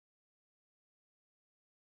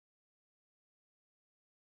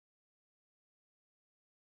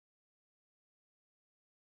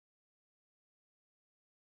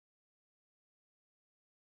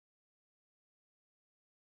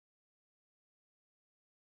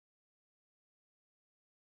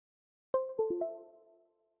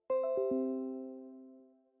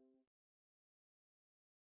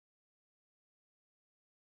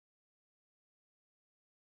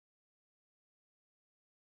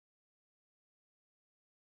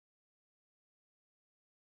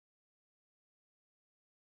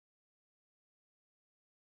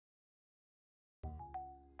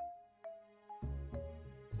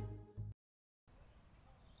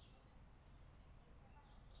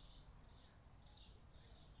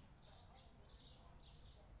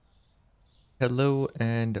Hello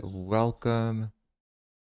and welcome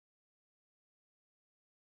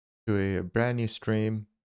to a brand new stream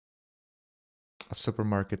of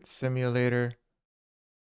Supermarket Simulator.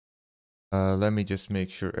 Let me just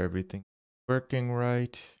make sure everything's working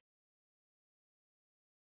right.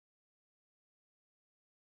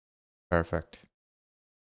 Perfect.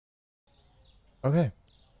 Okay,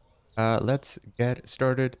 let's get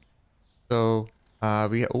started. So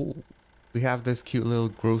we have this cute little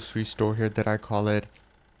grocery store here that I call it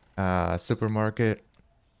supermarket.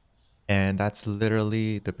 And that's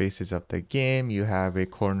literally the basis of the game. You have a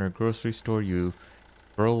corner grocery store, you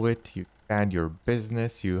grow it, you expand your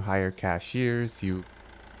business, you hire cashiers, you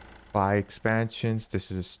buy expansions. This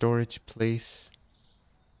is a storage place.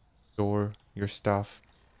 Store your stuff.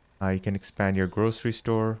 You can expand your grocery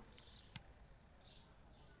store.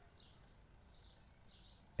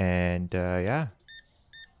 And yeah,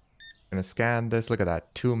 gonna scan this. Look at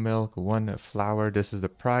that. 2 milk, 1 flour. This is the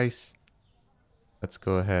price. Let's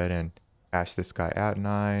go ahead and cash this guy out.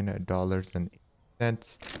 $9.08.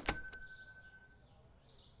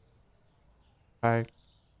 Okay.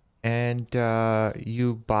 And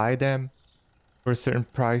you buy them for a certain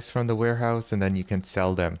price from the warehouse, and then you can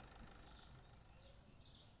sell them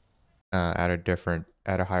at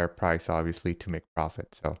a higher price, obviously, to make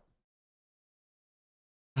profit. So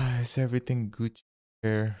is everything Gucci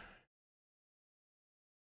here?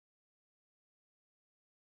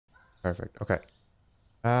 Perfect. Okay.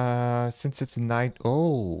 Since it's night,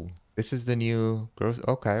 oh, this is the new gross.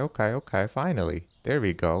 Okay. Finally, there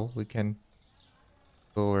we go. We can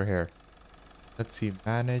go over here. Let's see,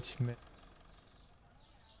 management.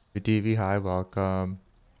 DV, hi, welcome.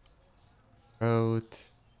 Growth,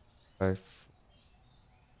 $5.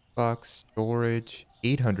 Storage,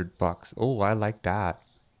 $800. Oh, I like that.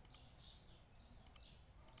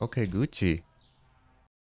 Okay, Gucci.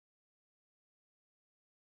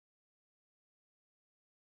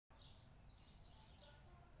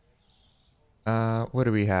 What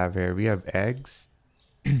do we have here? We have eggs.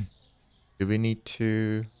 Do we need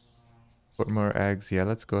to put more eggs? Yeah,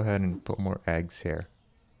 let's go ahead and put more eggs here.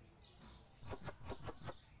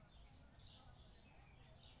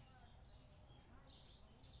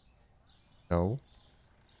 No.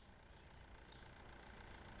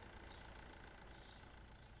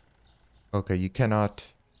 Okay, you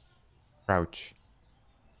cannot crouch.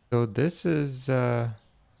 So this is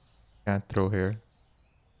can't throw here.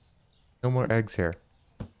 No more eggs here.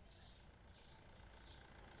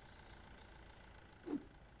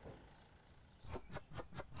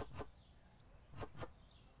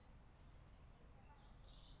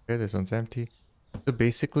 Okay, this one's empty. So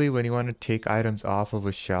basically, when you want to take items off of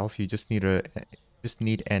a shelf, you just need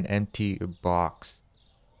an empty box.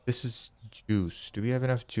 This is juice. Do we have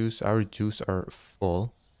enough juice? Our juice are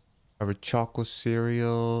full. Our choco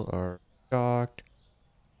cereal are stocked.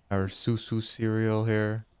 Our susu cereal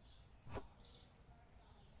here.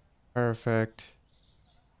 Perfect.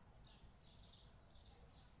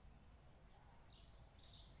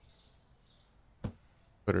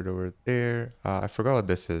 Put it over there. I forgot what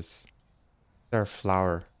this is. Our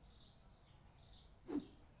flour.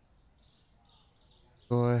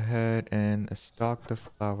 Go ahead and stock the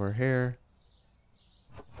flour here.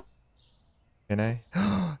 Can I?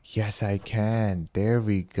 Yes, I can. There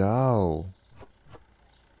we go.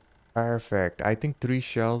 Perfect. I think 3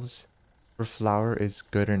 shelves for flour is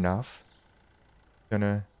good enough.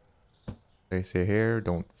 Gonna place it here.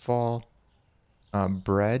 Don't fall.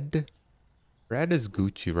 Bread. Bread is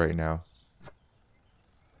Gucci right now. Go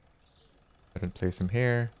ahead and place them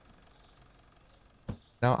here.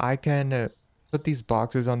 Now I can put these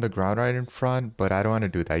boxes on the ground right in front, but I don't want to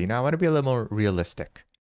do that. You know, I want to be a little more realistic.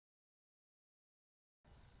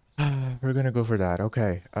 We're gonna go for that.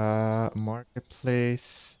 Okay.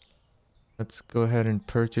 Marketplace. Let's go ahead and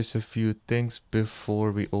purchase a few things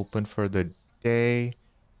before we open for the day.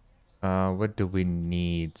 What do we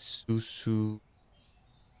need? Susu.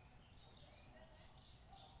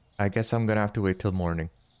 I guess I'm gonna have to wait till morning.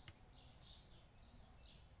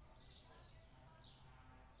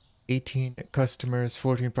 18 customers,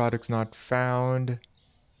 14 products not found.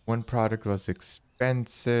 1 product was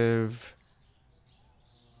expensive.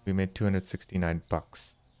 We made 269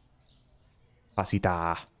 bucks.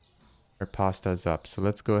 Pasita. Our pasta's up. So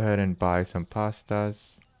let's go ahead and buy some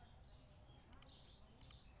pastas.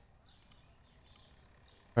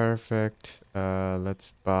 Perfect.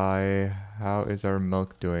 Let's buy... How is our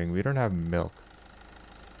milk doing? We don't have milk.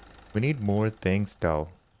 We need more things though.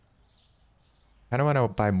 I don't want to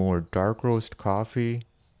buy more dark roast coffee.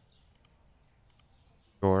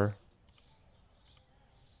 Sure.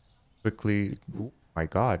 Quickly. Oh my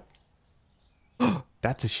god.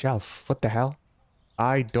 That's a shelf. What the hell?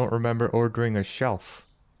 I don't remember ordering a shelf.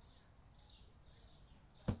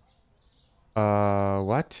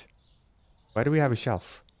 What? Why do we have a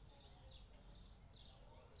shelf?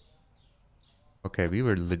 Okay, we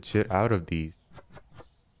were legit out of these.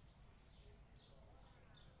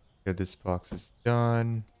 Okay, this box is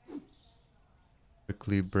done.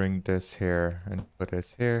 Quickly bring this here and put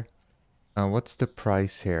this here. What's the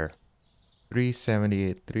price here?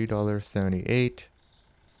 $3.78. $3.78.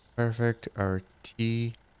 Perfect. Our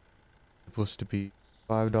tea supposed to be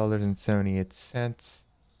 $5.78.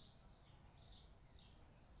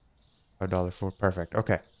 $1.04. Perfect.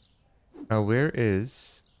 Okay. Now where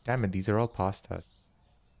is... Damn it, these are all pastas.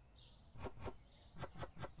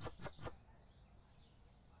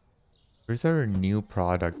 Where's our new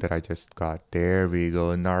product that I just got? There we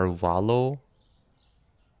go. Narvalo.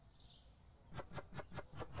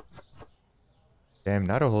 Damn,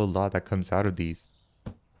 not a whole lot that comes out of these.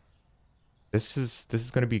 This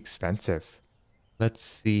is gonna be expensive. Let's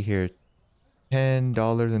see here.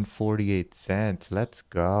 $10.48. Let's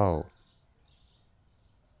go.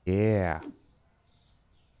 Yeah.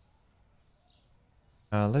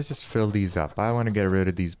 Let's just fill these up. I want to get rid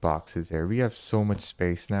of these boxes here. We have so much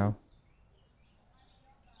space now.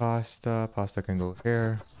 Pasta. Pasta can go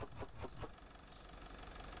here.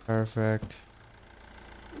 Perfect.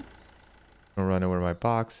 I'll run over my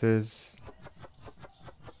boxes.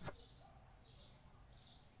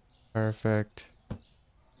 Perfect.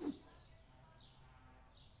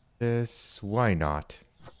 This, why not?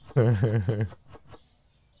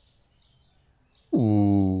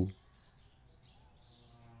 Ooh.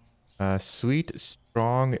 Sweet,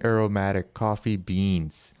 strong, aromatic coffee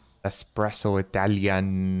beans. Espresso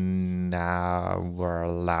Italian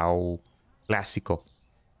Warlau Classico.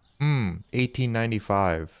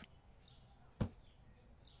 18.95.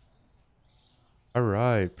 All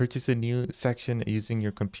right, purchase a new section using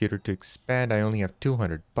your computer to expand. I only have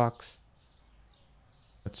 200 bucks.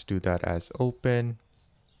 Let's do that as open.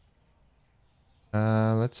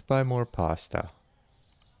 Let's buy more pasta.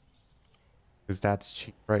 Because that's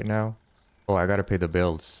cheap right now. Oh, I gotta pay the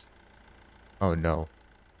bills. Oh no.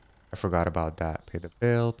 I forgot about that. Pay the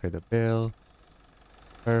bill, pay the bill.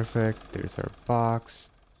 Perfect. There's our box.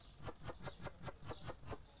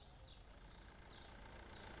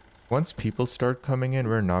 Once people start coming in,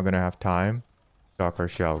 we're not gonna have time to stock our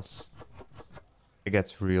shelves. It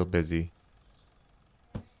gets real busy.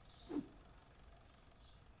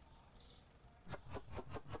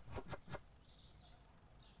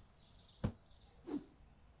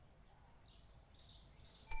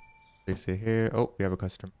 They say here. Oh, we have a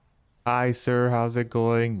customer. Hi, sir. How's it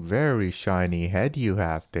going? Very shiny head you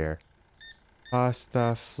have there.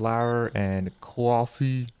 Pasta, flour, and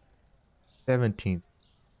coffee. 17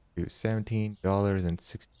 to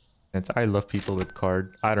 $17.60. I love people with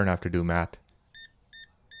card. I don't have to do math.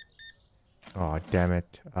 Oh, damn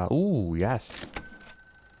it. Ooh, yes.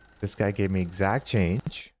 This guy gave me exact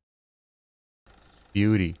change.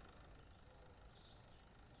 Beauty.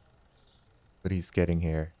 What he's getting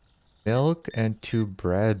here. Milk and 2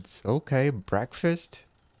 breads. Okay, breakfast.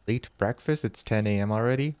 Late breakfast. It's 10 a.m.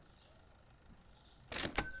 already.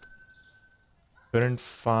 Couldn't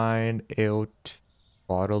find out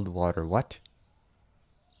bottled water. What?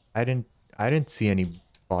 I didn't see any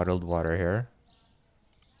bottled water here.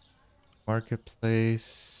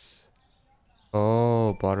 Marketplace.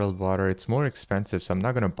 Oh, bottled water. It's more expensive, so I'm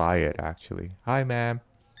not gonna buy it actually. Hi, ma'am.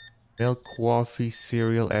 Milk, coffee,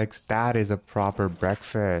 cereal, eggs. That is a proper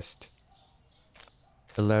breakfast.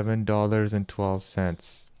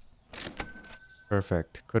 $11.12.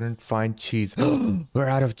 Perfect. Couldn't find cheese. We're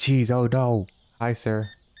out of cheese. Oh no. Hi, sir.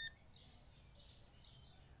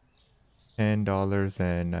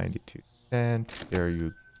 $10.92. There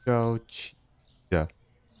you go. Cheese.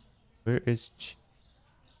 Where is cheese?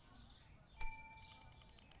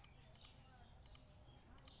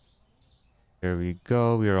 There we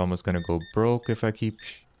go. We are almost gonna go broke if I keep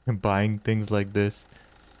buying things like this.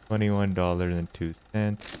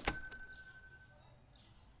 $21.02.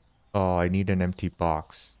 Oh, I need an empty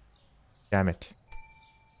box. Damn it.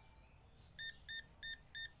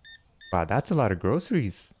 Wow, that's a lot of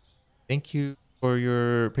groceries. Thank you for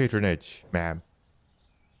your patronage, ma'am.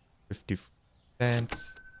 50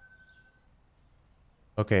 cents.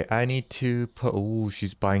 Okay, I need to put... Oh,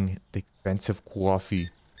 she's buying the expensive coffee.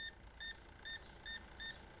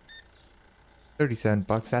 37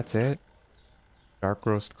 bucks, that's it. Dark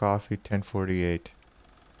roast coffee, 10.48.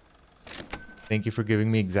 Thank you for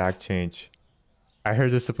giving me exact change. I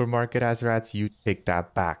heard the supermarket has rats. You take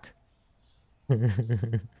that back.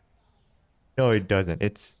 No, it doesn't.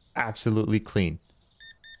 It's absolutely clean.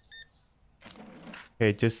 Okay,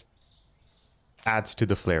 it just adds to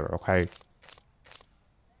the flavor, okay?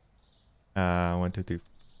 1, 2, 3.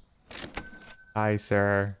 Hi,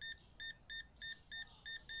 sir.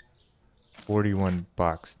 41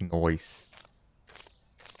 bucks. Nice.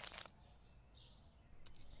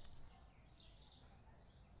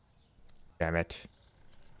 Damn it.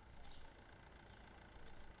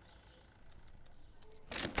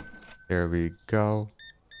 There we go.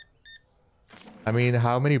 I mean,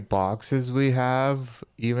 how many boxes we have?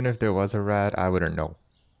 Even if there was a rat, I wouldn't know.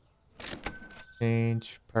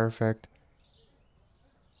 Change. Perfect.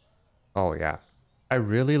 Oh, yeah. I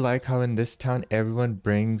really like how in this town, everyone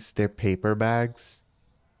brings their paper bags.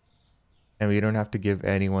 And we don't have to give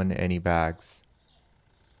anyone any bags.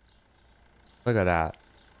 Look at that.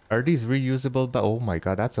 Are these reusable? But oh my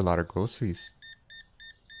god, that's a lot of groceries.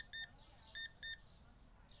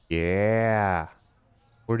 Yeah.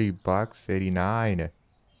 40 bucks, 89.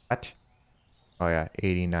 What? Oh yeah,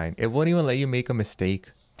 89. It won't even let you make a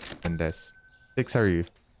mistake in this. 6 are you?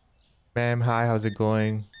 Ma'am, hi, how's it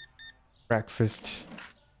going? Breakfast.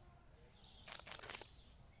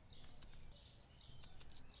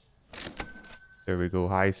 There we go.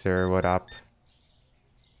 Hi, sir. What up?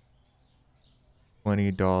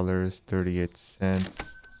 $20, 38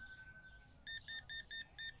 cents.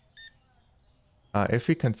 If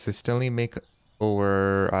we consistently make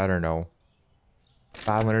over, I don't know,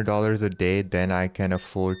 $500 a day, then I can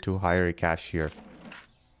afford to hire a cashier.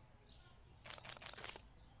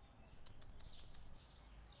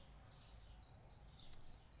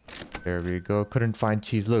 There we go. Couldn't find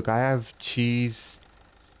cheese. Look, I have cheese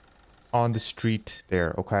on the street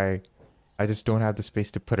there, okay? I just don't have the space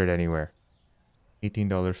to put it anywhere.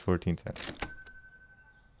 $18.14.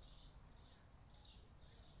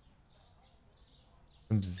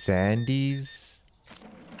 Some Zandies.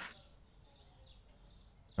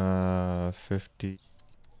 50.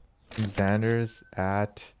 Some Xanders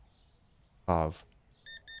at Pov.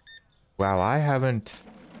 Wow, I haven't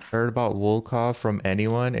heard about Volkov from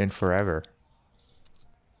anyone in forever.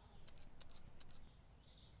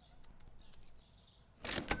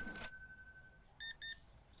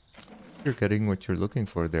 You're getting what you're looking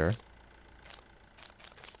for there.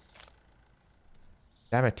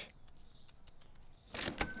 Damn it.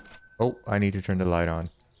 Oh, I need to turn the light on.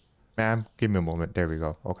 Ma'am, give me a moment. There we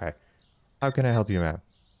go. Okay. How can I help you, ma'am?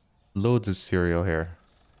 Loads of cereal here.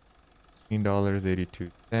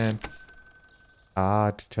 $18.82.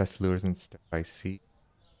 Ah, to test lures and stuff. I see.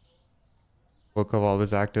 Volkov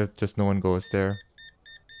always active, just no one goes there.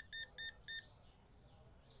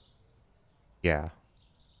 Yeah.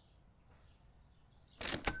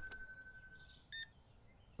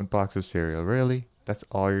 One box of cereal. Really? That's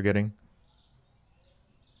all you're getting?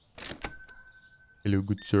 Hello,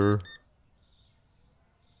 good sir.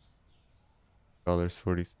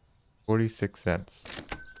 $40, 46 cents.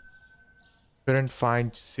 Couldn't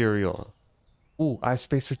find cereal. Ooh, I have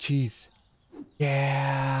space for cheese.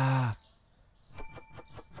 Yeah.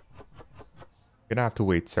 Gonna have to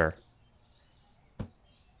wait, sir.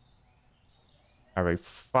 Alright,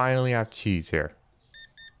 finally have cheese here.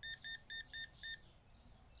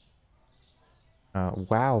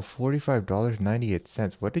 Wow,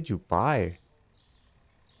 $45.98. What did you buy?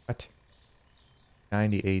 What?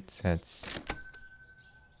 98 cents.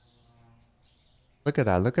 Look at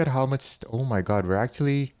that. Look at how much... Oh my god, we're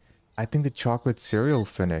actually... I think the chocolate cereal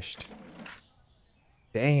finished.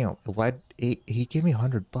 Damn. What? He gave me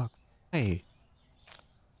 100 bucks. Hey.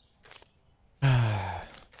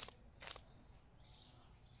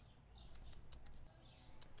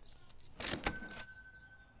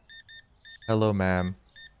 Hello, ma'am.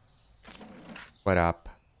 What up?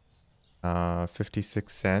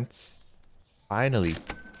 56 cents. Finally.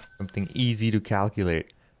 Something easy to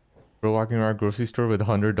calculate. We're walking around a grocery store with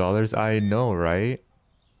 $100. I know, right?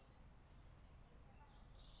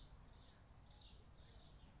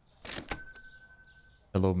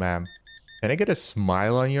 Hello, ma'am. Can I get a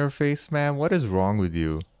smile on your face, ma'am? What is wrong with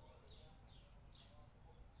you?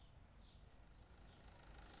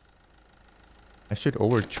 I should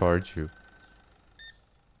overcharge you.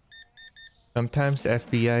 Sometimes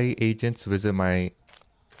FBI agents visit my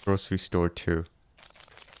grocery store too.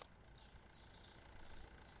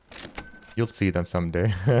 You'll see them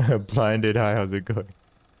someday. Blinded, hi, how's it going?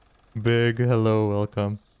 Big, hello,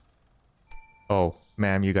 welcome. Oh,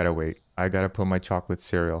 ma'am, you gotta wait. I gotta put my chocolate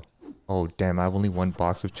cereal. Oh, damn, I have only one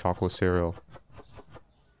box of chocolate cereal.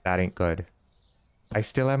 That ain't good. I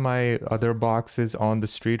still have my other boxes on the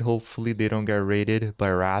street. Hopefully they don't get raided by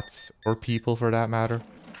rats or people for that matter.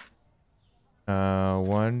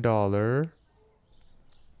 $1.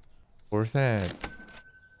 4 cents.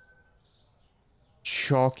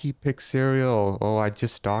 Chalky Pick cereal. Oh, I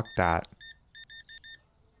just stocked that.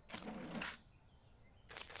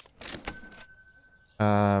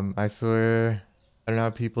 I swear, I don't know how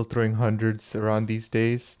people throwing hundreds around these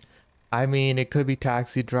days. I mean, it could be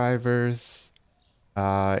taxi drivers.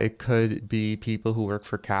 It could be people who work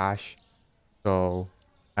for cash. So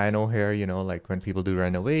I know here, like when people do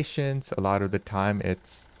renovations, a lot of the time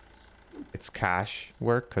it's cash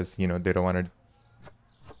work because they don't want to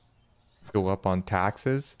go up on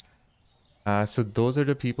taxes. So those are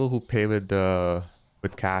the people who pay with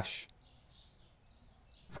cash.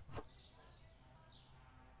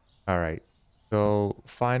 All right. So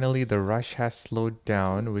finally, the rush has slowed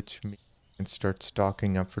down, which means we can start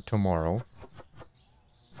stocking up for tomorrow.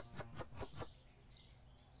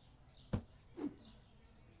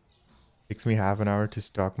 Takes me half an hour to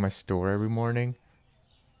stock my store every morning.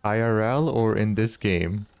 IRL or in this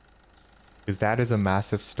game? Because that is a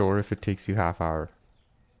massive store if it takes you half hour.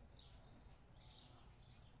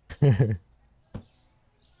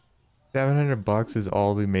 700 bucks is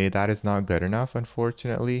all we made. That is not good enough,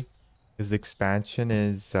 unfortunately, because the expansion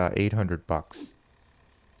is 800 bucks.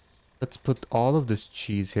 Let's put all of this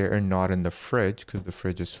cheese here and not in the fridge because the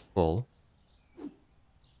fridge is full.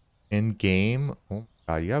 In game, oh my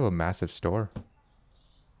god, you have a massive store.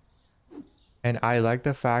 And I like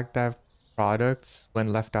the fact that products,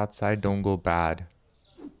 when left outside, don't go bad.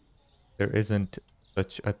 There isn't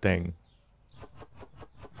such a thing.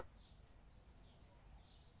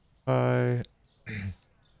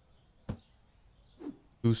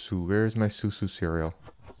 Susu, where's my Susu cereal?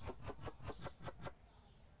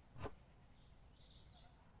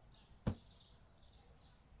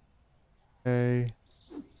 Okay.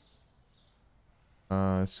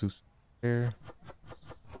 Susu there.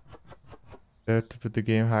 To put the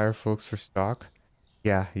game higher, folks, for stock.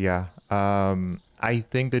 Yeah, yeah. I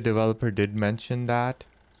think the developer did mention that.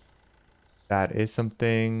 That is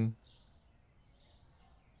something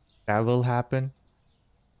that will happen.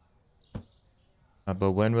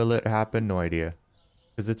 But when will it happen? No idea.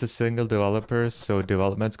 Because it's a single developer, so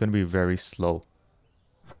development's going to be very slow.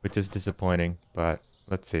 Which is disappointing, but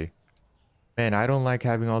let's see. Man, I don't like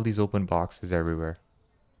having all these open boxes everywhere.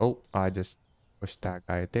 Oh, I just pushed that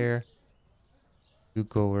guy there. You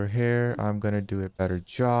go over here. I'm going to do a better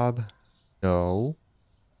job. No.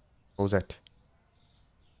 Close it.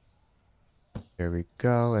 There we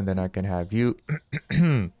go. And then I can have you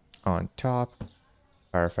on top.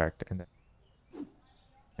 Perfect. And then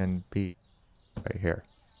and be right here.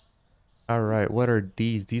 All right. What are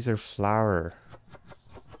these? These are flour.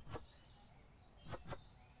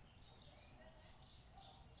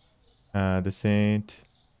 This ain't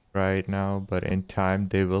right now, but in time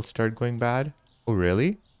they will start going bad. Oh,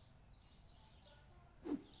 really?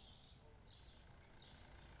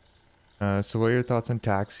 So what are your thoughts on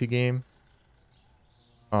Taxi game?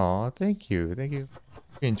 Oh, thank you. Thank you.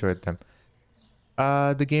 You enjoyed them.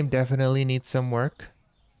 The game definitely needs some work.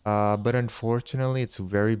 But unfortunately, it's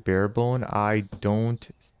very bare bone. I don't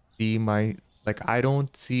see I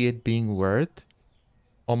don't see it being worth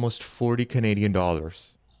almost 40 Canadian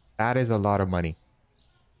dollars. That is a lot of money.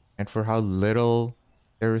 And for how little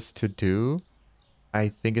there is to do, I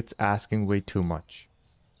think it's asking way too much.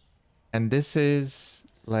 And this is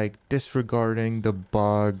like disregarding the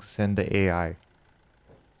bugs and the AI.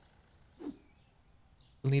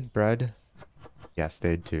 People need bread? Yes,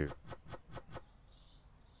 they do.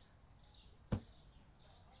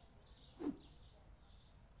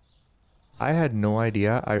 I had no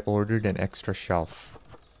idea I ordered an extra shelf.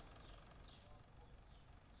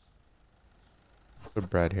 Put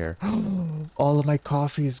bread here. All of my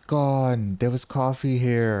coffee is gone. There was coffee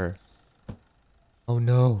here. Oh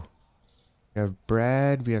no. We have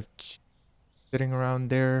bread. We have sitting around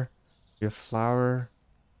there. We have flour.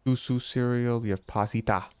 Susu cereal. We have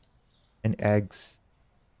pasita. And eggs.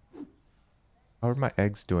 How are my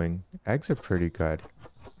eggs doing? Eggs are pretty good.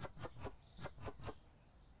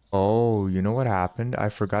 Oh, you know what happened? I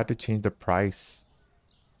forgot to change the price.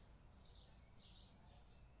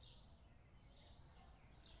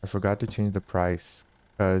 I forgot to change the price.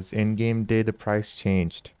 Because in-game day, the price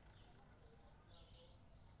changed.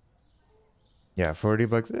 Yeah, 40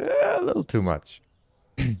 bucks. A little too much.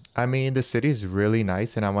 I mean, the city is really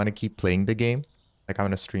nice and I want to keep playing the game. Like, I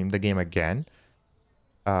want to stream the game again.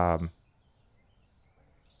 Um,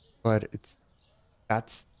 but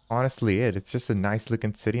that's honestly it. It's just a nice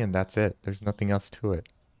looking city and that's it. There's nothing else to it.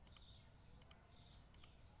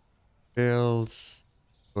 Bills.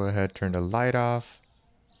 Go ahead, turn the light off.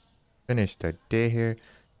 Finish the day here.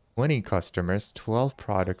 20 customers, 12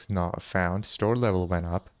 products not found. Store level went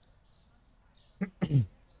up.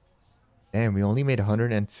 Damn, we only made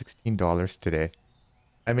 $116 today.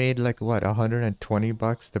 I made like what, 120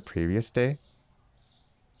 bucks the previous day?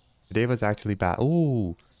 Today was actually bad.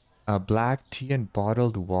 Ooh, black tea and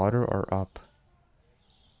bottled water are up.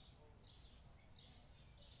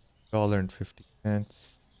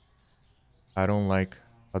 $1.50. I don't like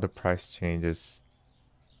how the price changes.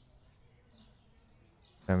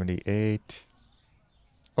 78.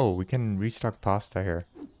 Oh, we can restock pasta here.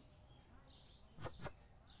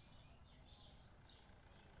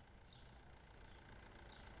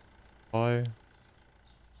 Why?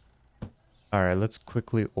 Alright, let's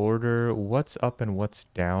quickly order what's up and what's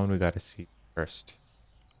down. We gotta see first.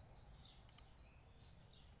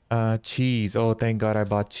 Cheese. Oh, thank God I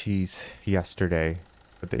bought cheese yesterday.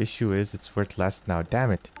 But the issue is it's worth less now.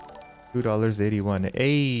 Damn it. $2.81.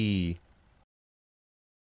 Hey!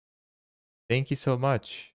 Thank you so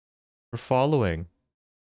much for following.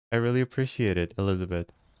 I really appreciate it,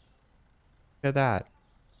 Elizabeth. Look at that.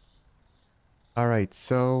 Alright,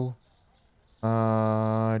 so...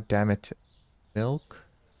 damn it. Milk?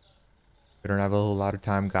 We don't have a whole lot of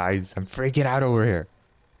time, guys. I'm freaking out over here.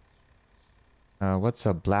 What's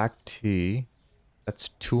a black tea? That's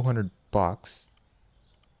 200 bucks.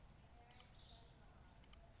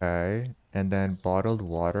 Okay. And then bottled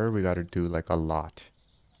water, we gotta do like a lot.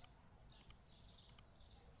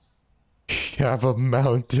 You have a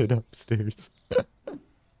mountain upstairs.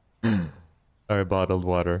 Alright, bottled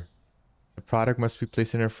water. The product must be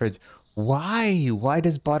placed in a fridge. Why? Why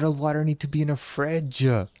does bottled water need to be in a fridge?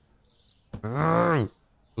 Ugh.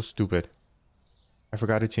 So stupid. I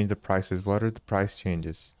forgot to change the prices. What are the price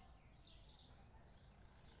changes?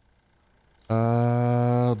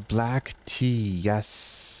 Black tea.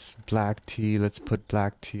 Yes. Black tea. Let's put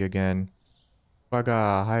black tea again.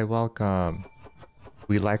 Baga, hi, welcome.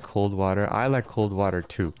 We like cold water. I like cold water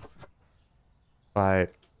too.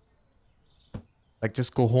 But, like,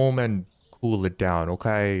 just go home and cool it down,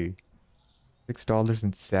 okay?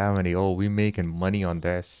 $6.70. Oh, we making money on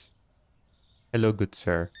this. Hello, good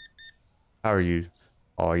sir. How are you?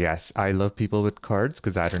 Oh, yes. I love people with cards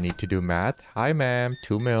because I don't need to do math. Hi, ma'am.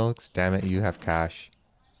 2 milks. Damn it, you have cash.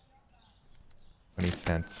 20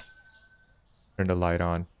 cents. Turn the light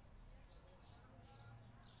on.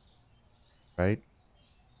 Right?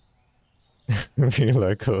 Feel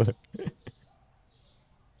like cool.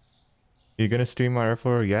 You gonna stream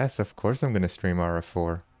RF4? Yes, of course I'm gonna stream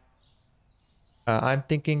RF4. I'm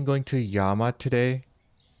thinking going to Yama today.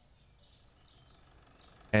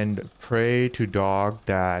 And pray to dog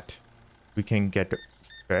that we can get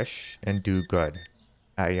fish and do good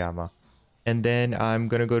at Yama. And then I'm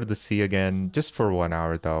gonna go to the sea again just for 1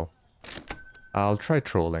 hour though. I'll try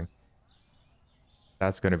trolling.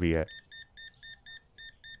 That's gonna be it.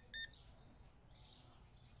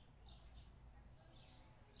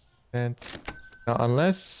 And now,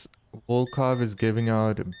 unless Volkov is giving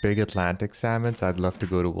out big Atlantic salmons, I'd love to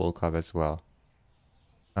go to Volkov as well.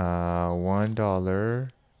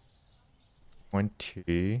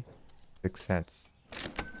 $1.26.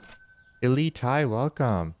 Elite, hi,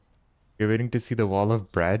 welcome. You're waiting to see the wall of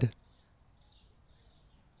bread?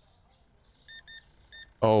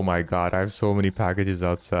 Oh my god, I have so many packages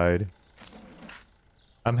outside.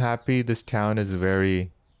 I'm happy this town is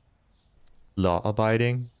very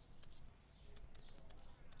law-abiding.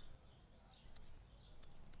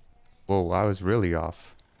 Whoa, I was really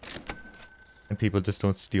off. And people just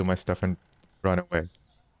don't steal my stuff and run away.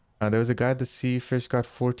 There was a guy at the sea, fish got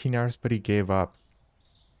 14 hours, but he gave up.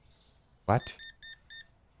 What?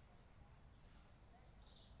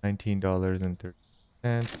 $19.30.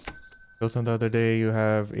 Built on the other day, you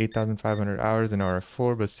have 8,500 hours in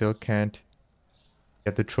RF4, but still can't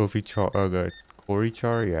get the trophy char. Good. Cory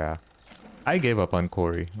char? Yeah. I gave up on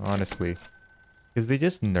Cory, honestly. Because they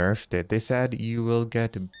just nerfed it. They said you will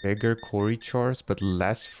get bigger Cory chars, but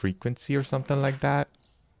less frequency or something like that.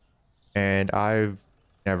 And I've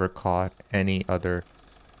never caught any other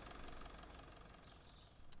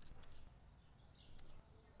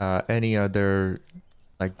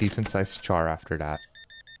like decent sized char after that.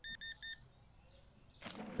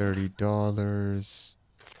 $30.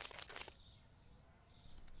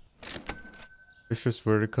 Fisher's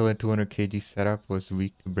vertical and 200 kg setup was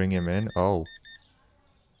weak to bring him in. Oh.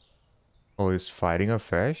 Oh, he's fighting a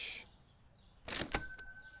fish?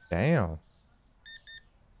 Damn.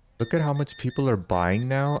 Look at how much people are buying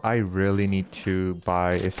now. I really need to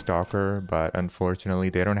buy a stalker, but unfortunately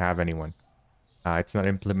they don't have anyone. It's not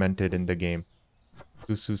implemented in the game.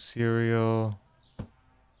 Susu cereal.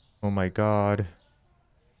 Oh my god.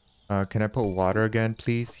 Can I put water again,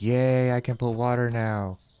 please? Yay, I can put water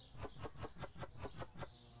now.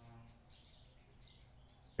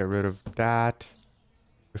 Get rid of that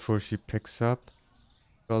before she picks up.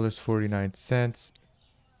 $49.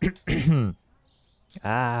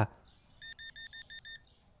 Ah.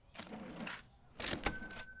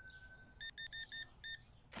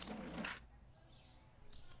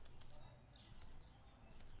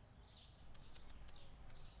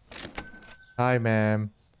 Hi, ma'am.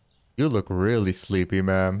 You look really sleepy,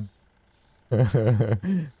 ma'am.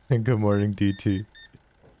 Good morning, DT.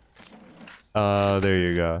 There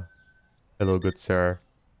you go. Hello, good sir.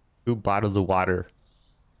 2 bottles of water.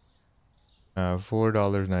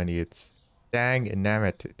 $4.98. Dang, damn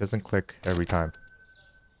it. It doesn't click every time.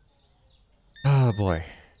 Oh boy.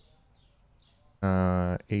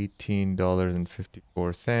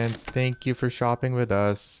 $18.54. Thank you for shopping with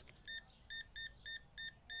us.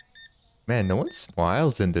 Man, no one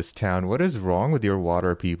smiles in this town. What is wrong with your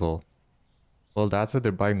water people? Well, that's what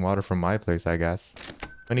they're buying water from my place, I guess.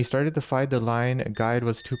 When he started the fight, the line guide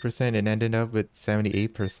was 2% and ended up with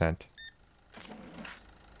 78%.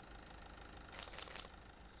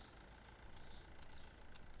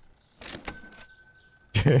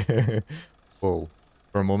 Whoa.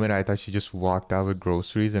 For a moment, I thought she just walked out with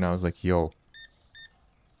groceries, and I was like, yo,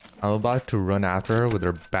 I'm about to run after her with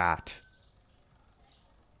her bat.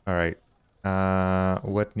 Alright.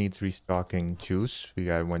 What needs restocking? Juice. We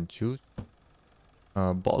got 1 juice.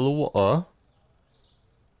 Bottle of water.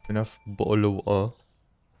 Enough bottle of water.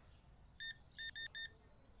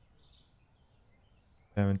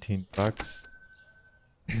 17 bucks.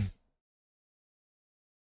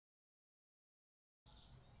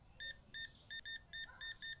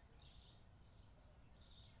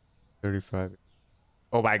 35.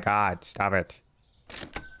 Oh my god, stop it.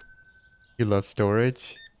 You love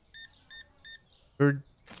storage? We're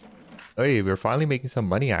Hey, we're finally making some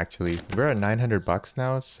money actually. We're at 900 bucks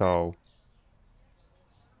now, so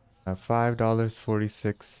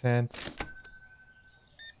 $5.46.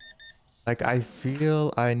 Like, I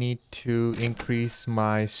feel I need to increase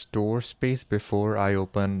my store space before I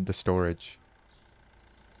open the storage.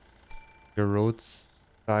 The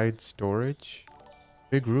roadside storage.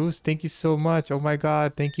 Big Roos, thank you so much. Oh my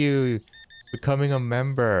god, thank you for becoming a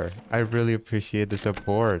member. I really appreciate the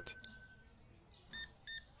support.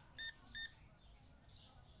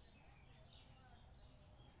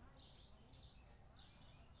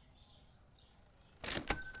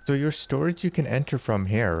 So your storage you can enter from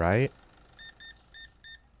here, right?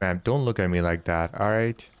 Ma'am, don't look at me like that,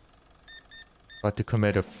 alright? About to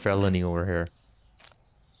commit a felony over here.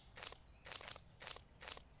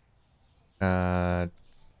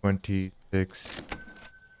 26.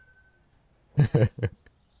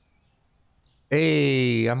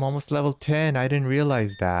 Hey, I'm almost level 10. I didn't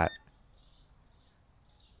realize that.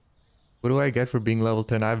 What do I get for being level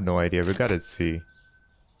 10? I have no idea. We gotta see.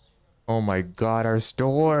 Oh my god, our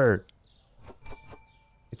store!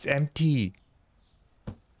 It's empty.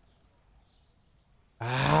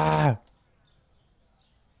 Ah!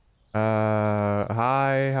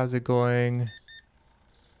 Hi, how's it going?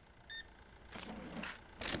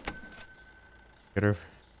 Get her.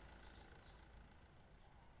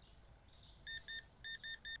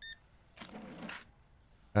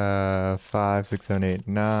 5, 6, 7, 8,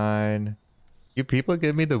 9. You people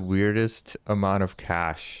give me the weirdest amount of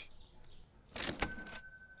cash.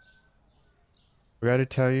 Forgot to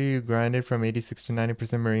tell you, you grinded from 86 to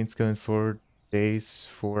 90% marine skill in 4 days,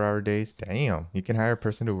 4-hour days. Damn, you can hire a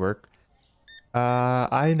person to work.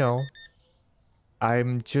 I know.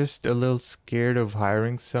 I'm just a little scared of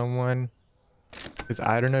hiring someone because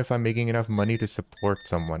I don't know if I'm making enough money to support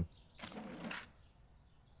someone.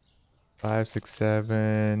 5, 6,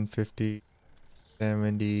 7, 50,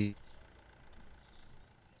 70.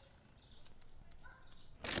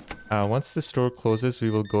 Once the store closes, we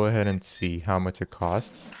will go ahead and see how much it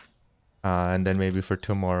costs. And then maybe for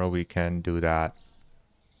tomorrow we can do that.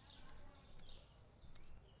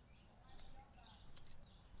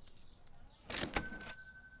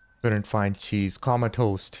 Couldn't find cheese. Comma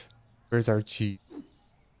toast. Where's our cheese?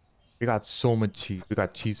 We got so much cheese. We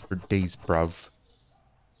got cheese for days, bruv.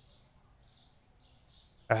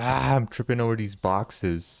 Ah, I'm tripping over these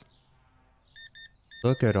boxes.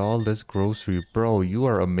 Look at all this grocery. Bro, you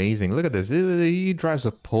are amazing. Look at this. He drives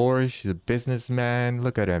a Porsche. He's a businessman.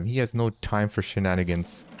 Look at him. He has no time for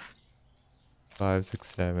shenanigans. 5, 6,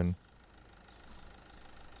 7.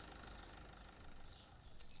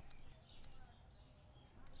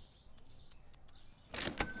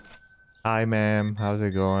 Hi, ma'am. How's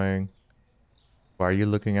it going? Why are you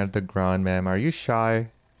looking at the ground, ma'am? Are you shy?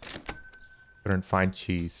 Couldn't find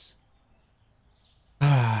cheese.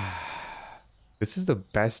 This is the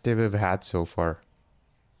best day we've had so far.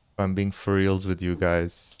 I'm being for reals with you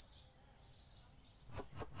guys.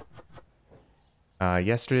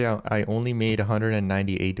 Yesterday I only made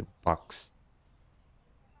 198 bucks.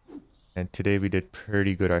 And today we did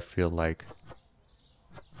pretty good, I feel like.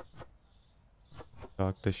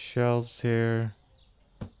 Stock the shelves here.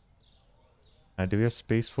 Do we have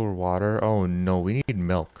space for water? Oh no, we need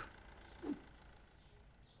milk.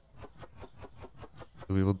 So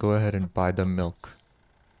we will go ahead and buy the milk.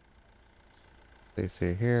 They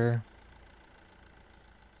say here.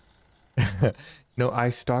 No, I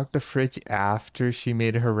stocked the fridge after she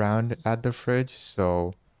made her round at the fridge,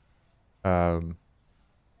 so um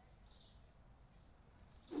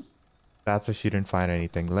that's why she didn't find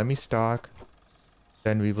anything. Let me stock,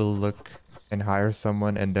 then we will look and hire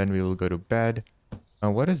someone, and then we will go to bed.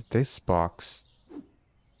 What is this box?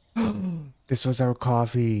 This was our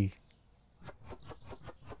coffee.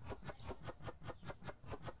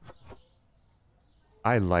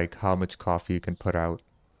 I like how much coffee you can put out.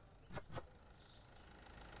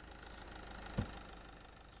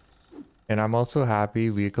 And I'm also happy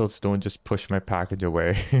vehicles don't just push my package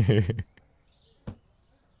away.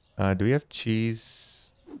 Do we have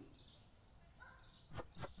cheese?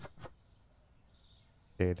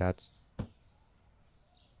 Okay, that's...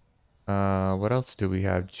 what else do we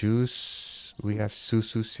have? Juice. We have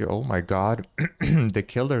Susu cereal. Oh my god. The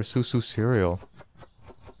killer Susu cereal.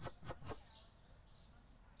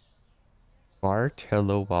 Bart,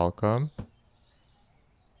 hello, welcome.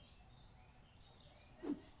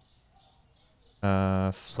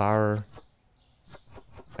 Flour.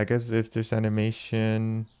 I guess if there's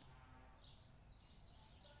animation,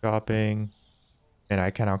 shopping, and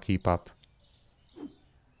I cannot keep up.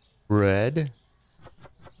 Bread?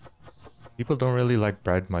 People don't really like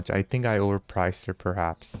bread much. I think I overpriced it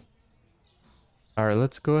perhaps. Alright,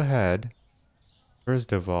 let's go ahead.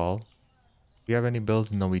 First of all, do we have any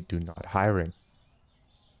bills? No, we do not. Hiring.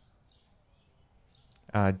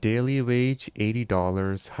 Daily wage,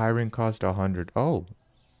 $80. Hiring cost, 100. Oh,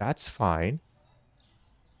 that's fine.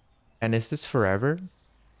 And is this forever?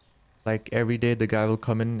 Like every day the guy will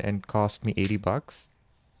come in and cost me 80 bucks?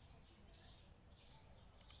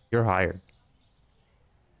 You're hired.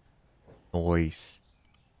 Noise.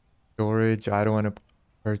 Storage, I don't want to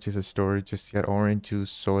purchase a storage just yet. Orange juice,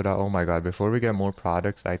 soda. Oh my god, before we get more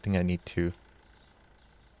products, I think I need to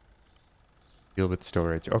deal with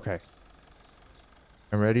storage. Okay.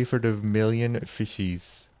 I'm ready for the million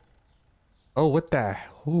fishies. Oh, what the?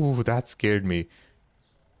 Ooh, that scared me.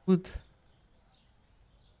 What?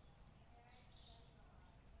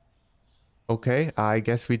 Okay, I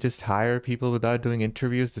guess we just hire people without doing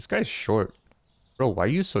interviews. This guy's short. Bro, why are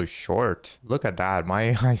you so short? Look at that. My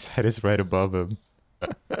eyesight is right above him.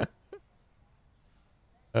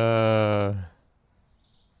 Uh,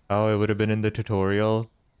 oh, it would have been in the tutorial.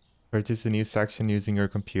 Purchase a new section using your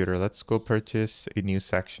computer. Let's go purchase a new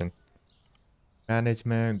section.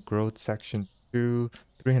 Management, growth section 2,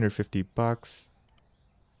 350 bucks.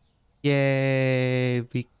 Yay,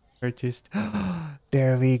 we purchased.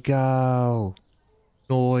 There we go.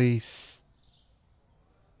 Noise.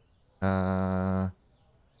 Uh,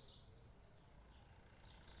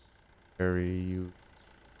 Carry you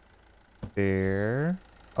there.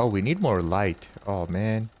 Oh, we need more light. Oh,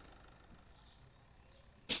 man.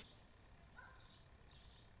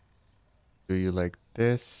 Do you like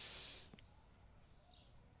this?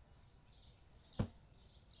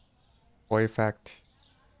 Boy effect.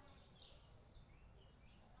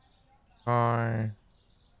 Car.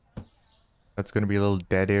 That's gonna be a little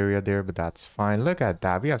dead area there, but that's fine. Look at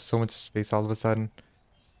that. We have so much space all of a sudden.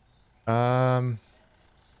 I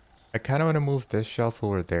kind of want to move this shelf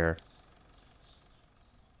over there.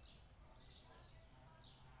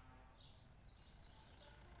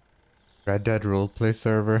 Red Dead roleplay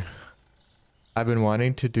server. I've been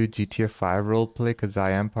wanting to do GTA 5 roleplay because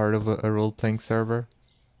I am part of a role-playing server.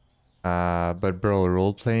 But bro,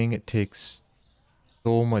 role-playing, it takes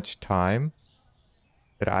so much time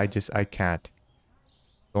that I can't.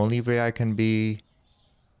 The only way I can be...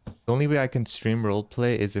 The only way I can stream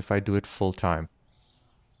roleplay is if I do it full time.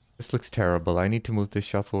 This looks terrible. I need to move this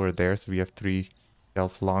shelf over there so we have 3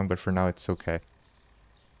 shelf long, but for now it's okay.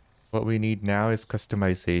 What we need now is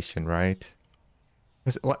customization, right?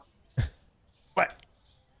 What? What?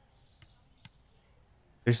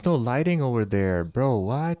 There's no lighting over there, bro.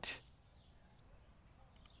 What?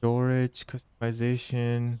 Storage,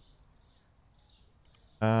 customization.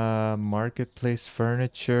 Marketplace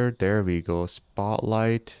furniture. There we go.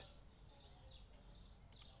 Spotlight.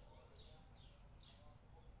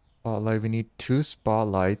 Spotlight. We need 2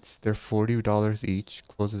 spotlights. They're $40 each.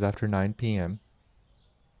 Closes after 9 p.m.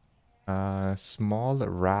 Small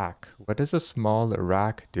rack. What does a small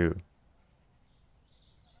rack do?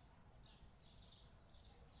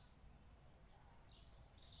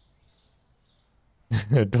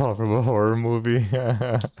 A doll from a horror movie.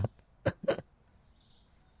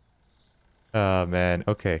 Oh man.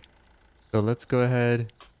 Okay. So let's go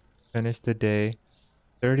ahead, finish the day.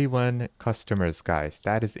 31 customers, guys.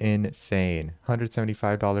 That is insane.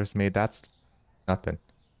 $175 made. That's nothing.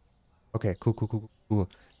 Okay, cool, cool, cool, cool.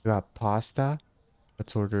 We got pasta.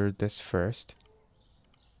 Let's order this first.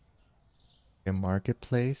 Okay,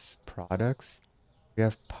 marketplace, products. We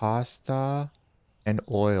have pasta and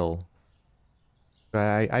oil.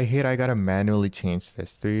 I hate I gotta manually change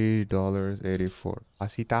this. $3.84.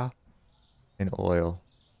 Pasita and oil.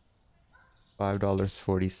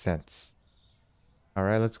 $5.40. All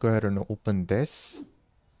right, let's go ahead and open this.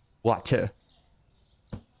 Water.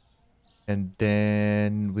 And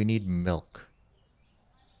then we need milk.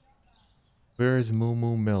 Where is Moo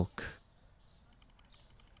Moo milk?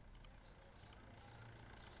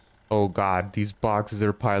 Oh God, these boxes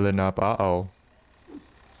are piling up. Uh-oh.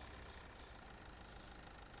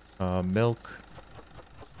 Milk.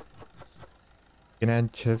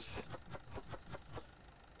 And chips.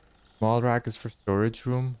 Small rack is for storage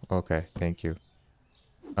room. Okay, thank you.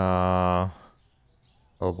 Oh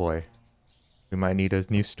boy. We might need a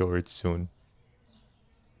new storage soon.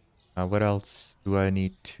 What else do I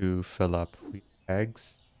need to fill up?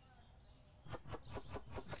 Eggs.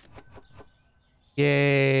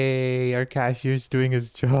 Yay! Our cashier's doing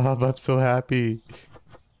his job. I'm so happy.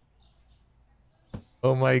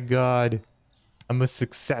 Oh my God. I'm a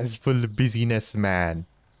successful business man.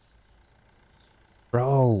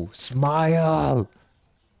 Bro, smile.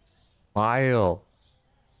 Smile.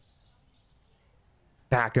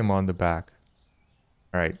 Tack him on the back.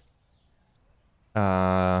 All right.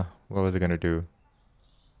 What was I gonna do?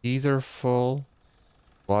 These are full.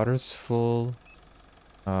 Water's full.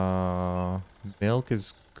 Uh, Milk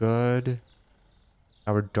is good.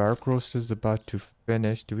 Our dark roast is about to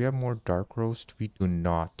finish. Do we have more dark roast? We do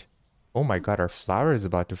not. Oh my God, our flour is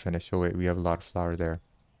about to finish. Oh wait, we have a lot of flour there.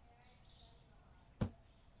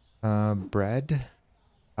 Bread.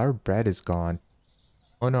 Our bread is gone.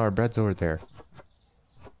 Oh no, our bread's over there.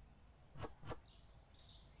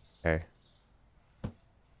 Okay.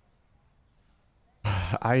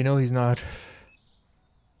 I know he's not.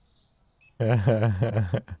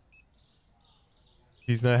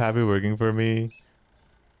 He's not happy working for me.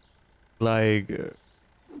 Like,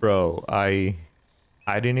 bro, I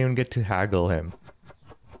didn't even get to haggle him.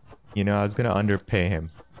 You know, I was gonna underpay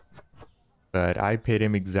him. But I paid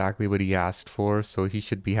him exactly what he asked for, so he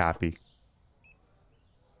should be happy.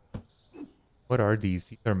 What are these?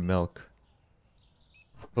 These are milk.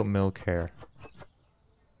 Put milk here.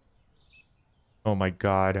 Oh my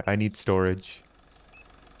God, I need storage.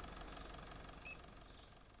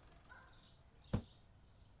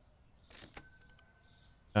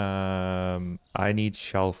 I need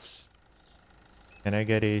shelves. Can I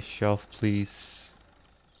get a shelf, please?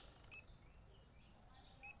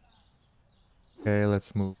 Okay,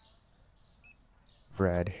 let's move.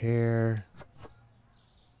 Bread here.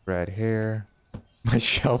 Bread here. My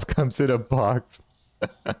shelf comes in a box.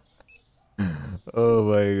 Oh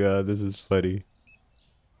my God, this is funny.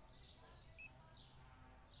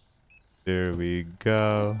 There we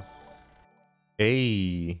go.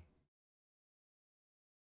 Hey.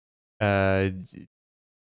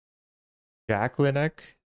 Jacquelineck,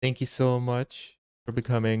 thank you so much for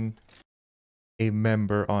becoming a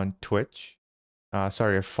member on Twitch.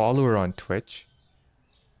 Sorry, a follower on Twitch.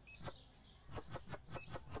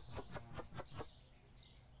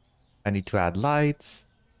 I need to add lights.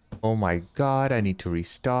 Oh my God, I need to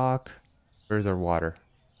restock. Where's our water?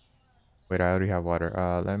 Wait, I already have water.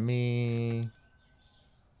 Let me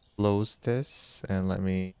close this and let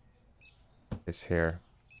me put this here.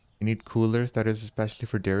 You need coolers that is especially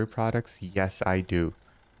for dairy products? Yes, I do.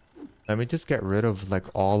 Let me just get rid of like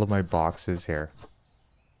all of my boxes here.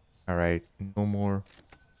 All right, no more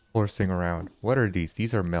horsing around. What are these?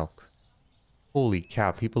 These are milk. Holy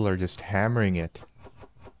cow, people are just hammering it.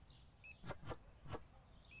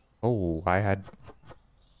 Oh,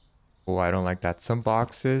 Oh, I don't like that. Some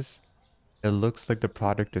boxes, it looks like the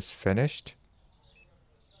product is finished.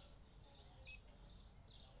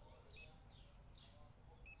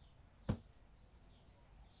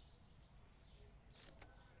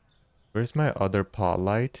 Where's my other pot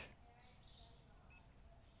light?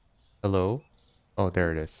 Hello? Oh,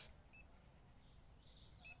 there it is.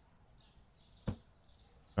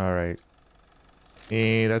 Alright.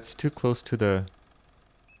 That's too close to the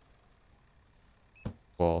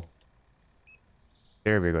wall.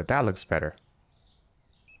 There we go. That looks better.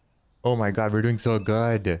 Oh my god, we're doing so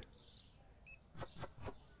good.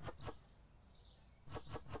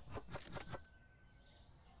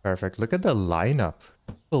 Perfect. Look at the lineup.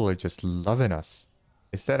 People are just loving us.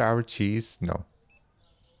 Is that our cheese? No.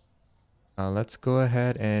 Let's go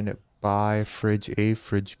ahead and buy fridge A,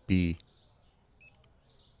 fridge B.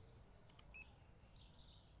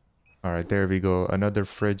 All right, there we go. Another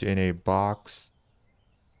fridge in a box.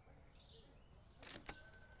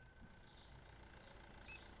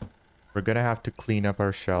 We're gonna have to clean up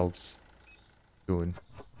our shelves soon.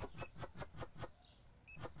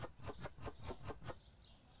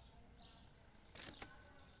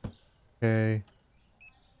 Okay.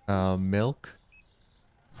 Milk.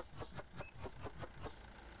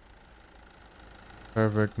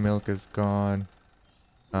 Perfect. Milk is gone.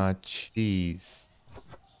 Cheese.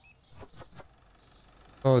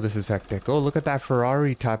 Oh, this is hectic. Oh, look at that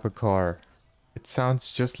Ferrari type of car. It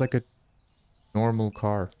sounds just like a normal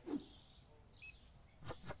car.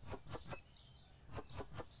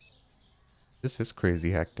 This is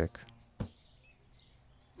crazy hectic.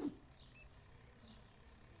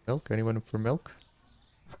 Milk? Anyone for milk?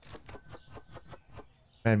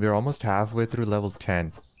 Man, we're almost halfway through level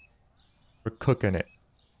 10. We're cooking it.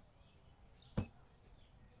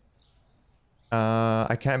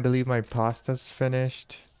 I can't believe my pasta's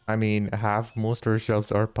finished. I mean, most of our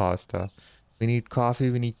shelves are pasta. We need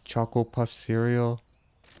coffee, we need Choco Puff cereal.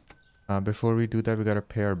 Before we do that, we gotta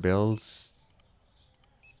pay our bills.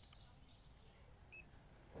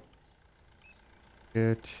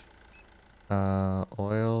 Get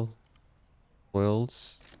oils,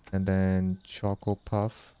 and then Choco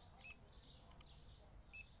Puff.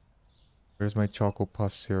 Where's my Choco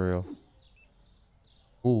Puff cereal?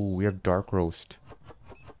 Ooh, we have dark roast.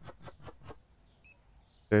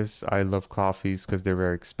 I love coffees because they're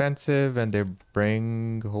very expensive and they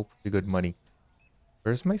bring hopefully good money.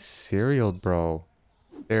 Where's my cereal, bro?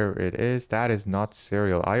 There it is. That is not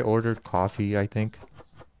cereal. I ordered coffee, I think.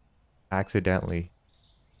 Accidentally.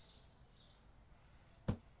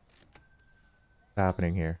 What's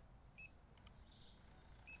happening here?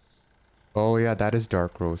 Oh yeah, that is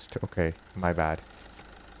dark roast. Okay, my bad.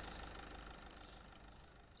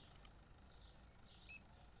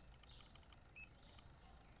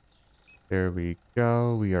 There we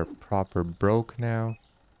go. We are proper broke now.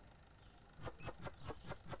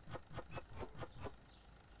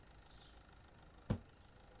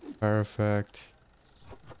 Perfect.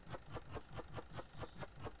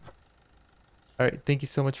 Alright, thank you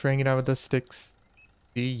so much for hanging out with us, Sticks.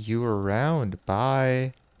 See you around.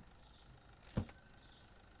 Bye.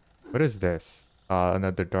 What is this?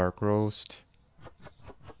 Another dark roast.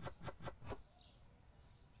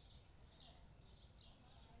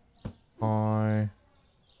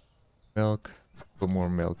 Milk. Put more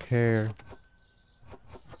milk here.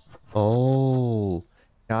 Oh,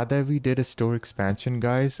 now that we did a store expansion,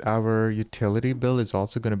 guys, our utility bill is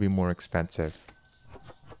also going to be more expensive.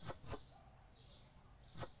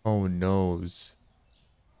 Oh, noes.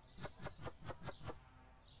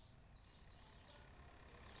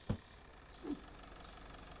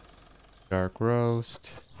 Dark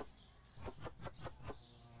roast.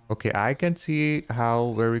 Okay, I can see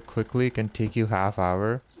how very quickly it can take you half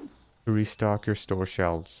hour to restock your store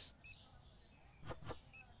shelves.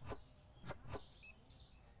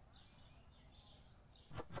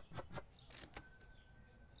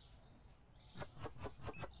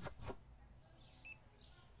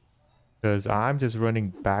 Because I'm just running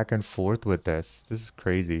back and forth with this. This is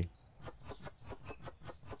crazy.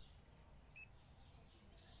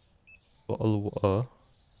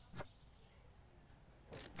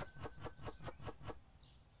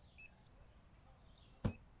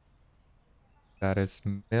 That is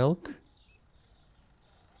milk.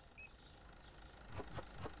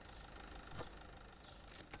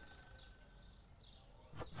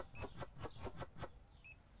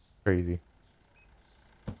 Crazy.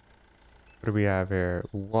 What do we have here?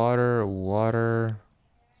 Water,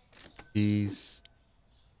 cheese,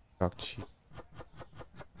 stock cheese.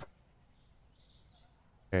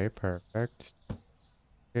 Okay, perfect.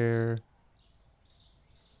 Here.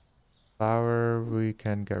 Flour, we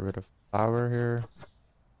can get rid of flour here.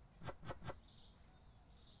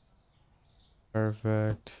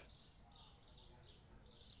 Perfect.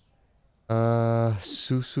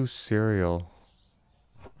 Susu cereal.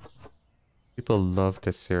 People love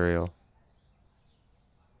this cereal.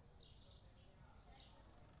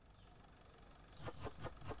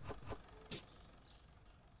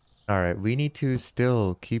 Alright, we need to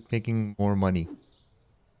still keep making more money.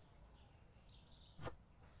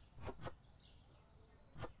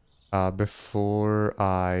 before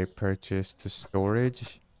I purchase the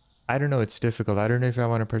storage. I don't know, it's difficult. I don't know if I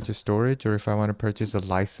want to purchase storage or if I want to purchase a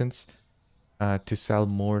license to sell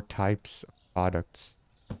more types of products.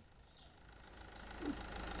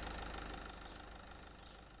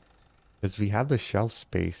 Because we have the shelf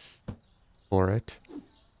space for it.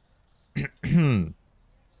 Picking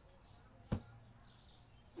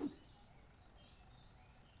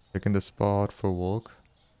the spot for walk.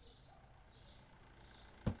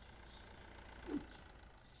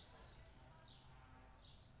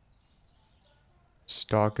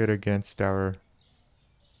 Stock it against our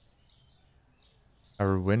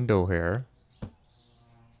window here.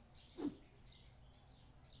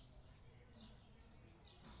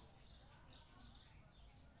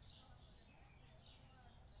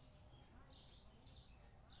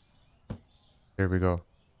 There we go.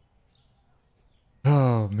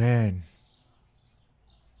 Oh man.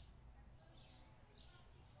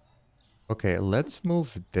 Okay, let's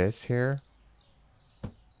move this here.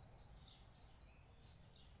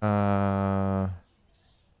 Uh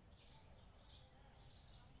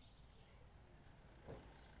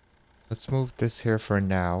let's move this here for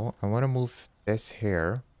now. I want to move this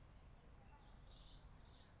here.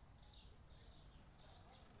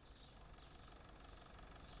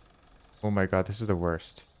 Oh my god, this is the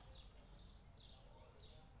worst.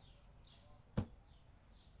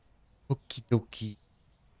 Okie dokie.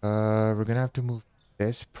 We're gonna have to move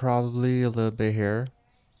this probably a little bit here.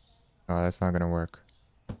 Oh, that's not gonna work.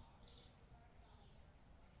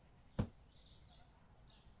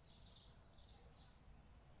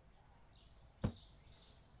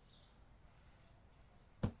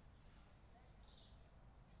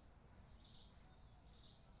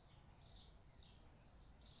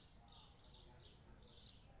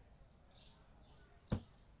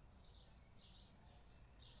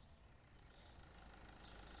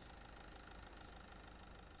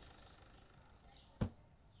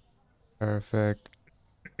 Perfect.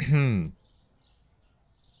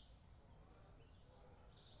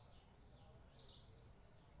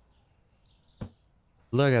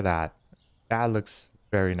 Look at that. That looks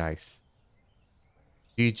very nice.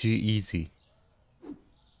 GG easy.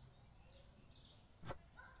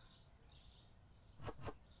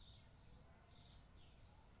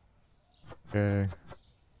 Okay.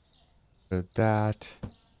 So that.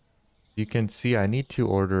 You can see I need to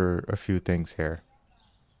order a few things here.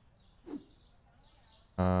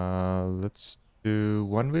 Let's do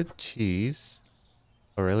one with cheese.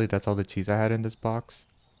 Oh, really? That's all the cheese I had in this box?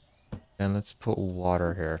 And let's put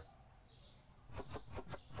water here.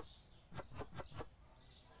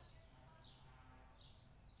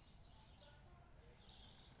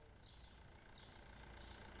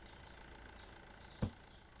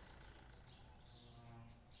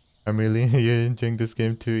 I'm really you enjoying this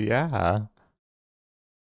game too? Yeah.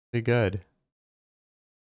 Pretty good.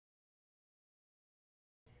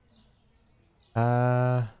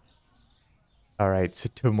 Uh, all right. So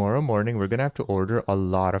tomorrow morning we're gonna have to order a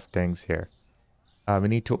lot of things here. We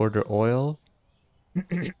need to order oil.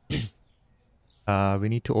 We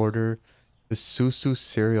need to order the Susu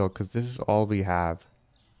cereal because this is all we have.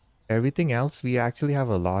 Everything else we actually have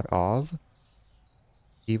a lot of.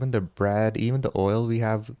 Even the bread, even the oil, we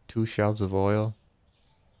have 2 shelves of oil.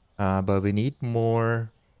 But we need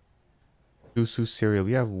more Susu cereal.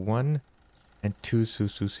 We have 1 and 2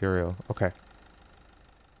 Susu cereal. Okay.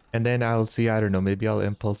 And then I'll see, I don't know, maybe I'll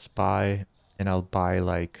impulse buy and I'll buy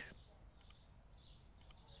like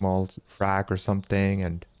small frack or something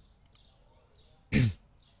and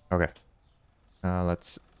okay.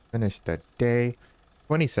 Let's finish the day.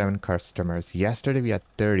 27 customers. Yesterday we had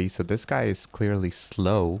 30, so this guy is clearly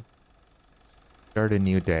slow. Start a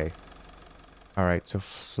new day. Alright, so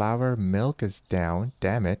flour milk is down.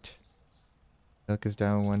 Damn it. Milk is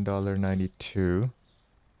down $1.92.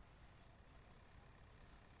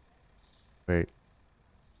 Wait.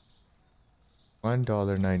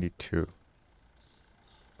 $1.92.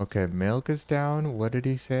 Okay, milk is down. What did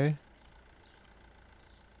he say?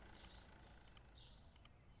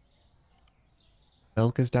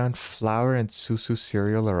 Milk is down. Flour and Susu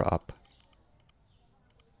cereal are up.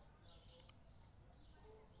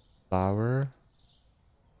 Flour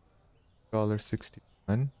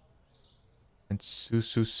 $1.61. And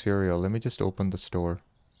Susu cereal. Let me just open the store.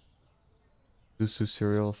 Susu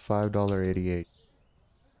cereal $5.88.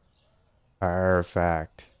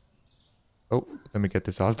 Perfect. Oh, let me get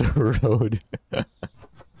this off the road.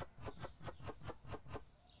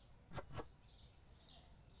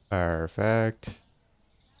 Perfect.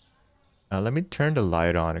 Now let me turn the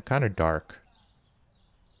light on. It's kind of dark.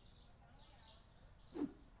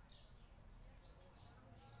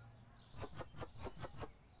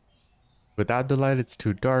 Without the light, it's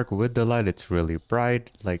too dark. With the light, it's really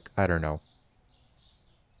bright. Like, I don't know.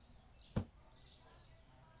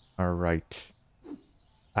 All right.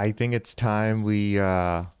 I think it's time we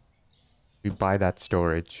buy that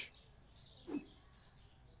storage.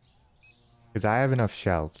 Because I have enough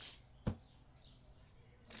shelves.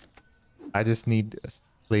 I just need a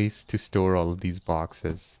place to store all of these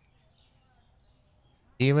boxes.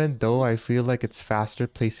 Even though I feel like it's faster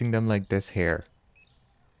placing them like this here.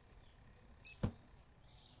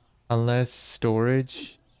 Unless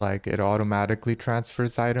storage, like it automatically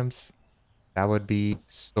transfers items. That would be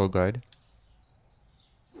so good.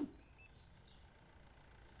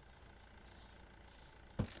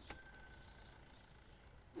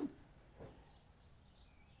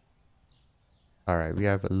 Alright, we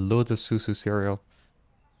have loads of Susu cereal.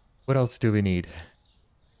 What else do we need?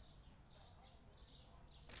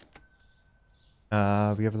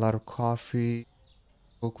 We have a lot of coffee.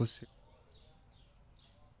 Cocoa cereal.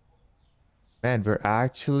 Man, we're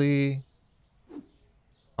actually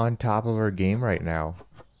on top of our game right now.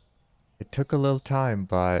 It took a little time,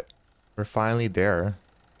 but we're finally there.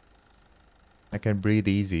 I can breathe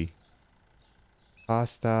easy.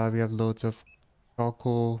 Pasta, we have loads of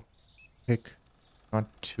choco. Pick not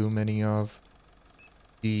too many of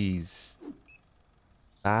these.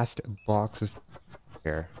 Last box of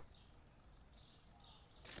here.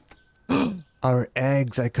 Our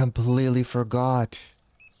eggs, I completely forgot.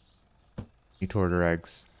 Need to order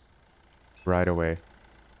eggs right away.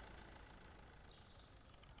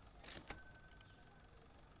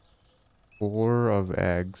 Four of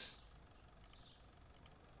eggs.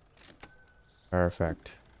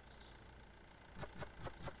 Perfect.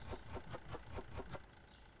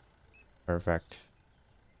 Perfect.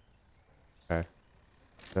 Okay.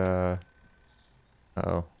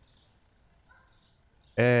 Uh-oh.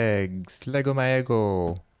 Eggs. Lego my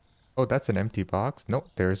ego. Oh, that's an empty box? Nope,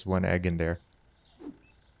 there's one egg in there.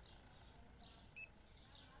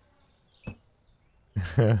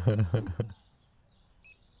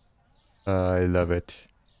 I love it.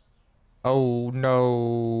 Oh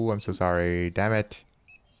no, I'm so sorry. Damn it.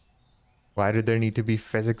 Why did there need to be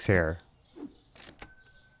physics here?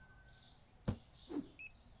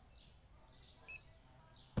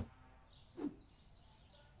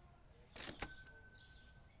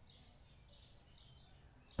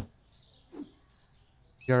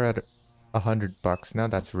 You're at $100 now.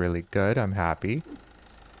 That's really good. I'm happy.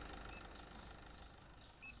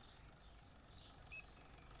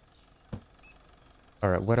 All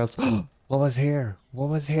right, what else? What was here? What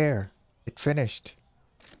was here? It finished.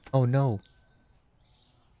 Oh no.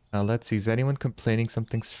 Now let's see. Is anyone complaining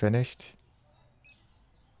something's finished?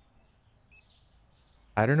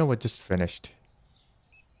 I don't know what just finished.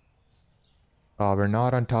 Oh, we're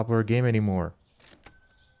not on top of our game anymore.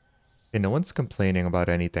 Okay, no one's complaining about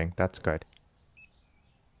anything. That's good.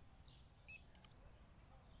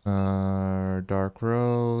 Dark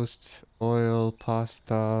roast, oil,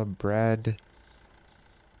 pasta, bread.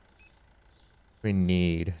 We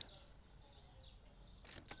need.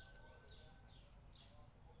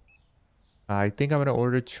 I think I'm gonna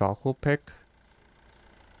order chocolate pick.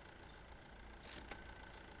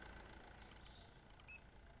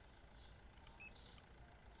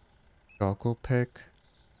 Chocolate pick.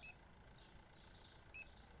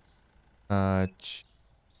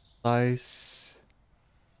 Slice.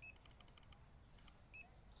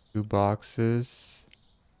 2 boxes.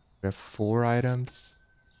 We have 4 items.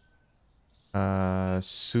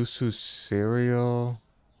 Susu cereal.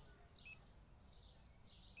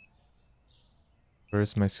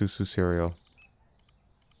 Where's my Susu cereal?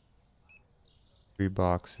 3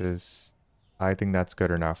 boxes. I think that's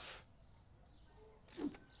good enough.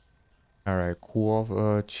 Alright,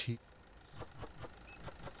 cool. Cheese.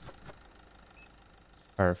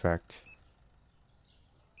 Perfect.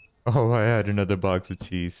 Oh, I had another box of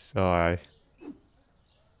cheese. Oh, I.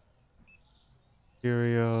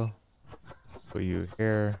 Cereal. Put you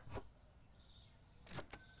here.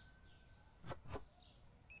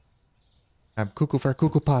 I'm cuckoo for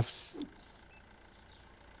Cocoa Puffs.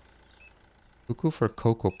 Cuckoo for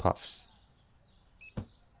Cocoa Puffs.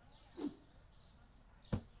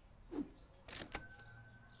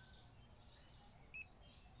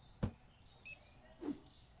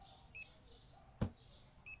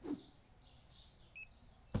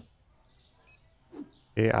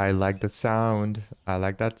 Hey, I like the sound. I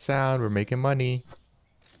like that sound. We're making money.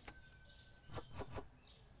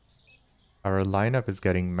 Our lineup is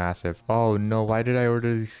getting massive. Oh no, why did I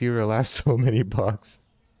order the cereal? I have so many bucks.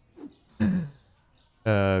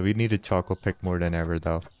 We need a chocolate pick more than ever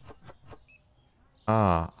though.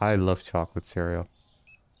 Ah, I love chocolate cereal.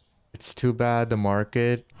 It's too bad the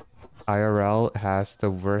market IRL has the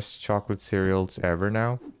worst chocolate cereals ever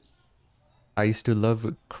now. I used to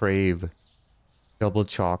love Crave double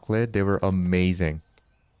chocolate. They were amazing.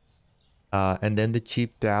 And then they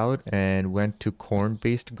cheaped out and went to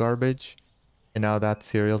corn-based garbage. And now that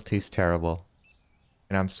cereal tastes terrible.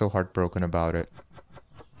 And I'm so heartbroken about it.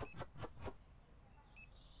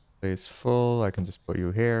 Place full. I can just put you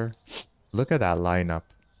here. Look at that lineup.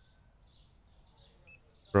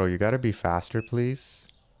 Bro, you gotta be faster, please.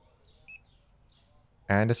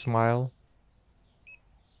 And a smile.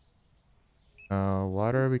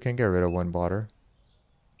 Water. We can get rid of one water.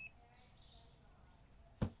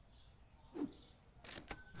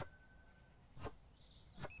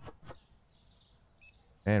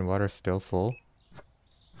 And water's still full.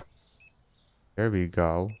 There we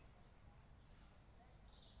go.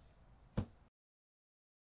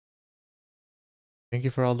 Thank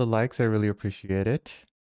you for all the likes. I really appreciate it.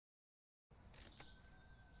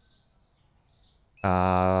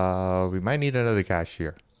 We might need another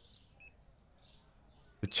cashier.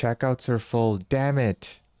 The checkouts are full. Damn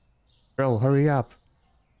it. Bro, hurry up.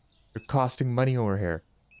 You're costing money over here.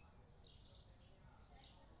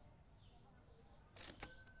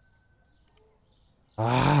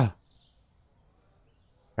 Ah.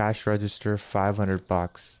 Cash register, 500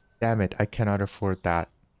 bucks. Damn it, I cannot afford that.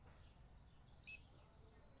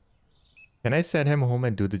 Can I send him home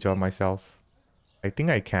and do the job myself? I think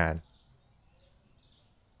I can.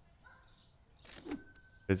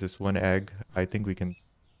 There's this one egg. I think we can...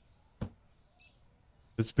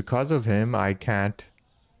 It's because of him I can't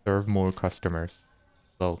serve more customers.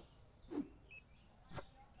 So...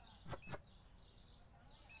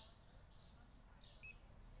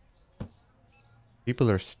 People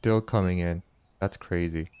are still coming in. That's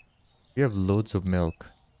crazy. We have loads of milk.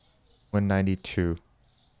 192.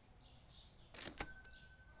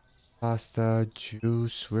 Pasta,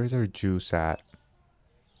 juice. Where's our juice at?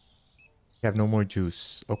 We have no more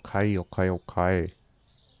juice. Okay, okay, okay.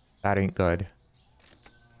 That ain't good.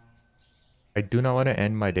 I do not want to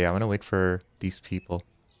end my day. I want to wait for these people.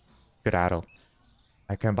 Skedaddle.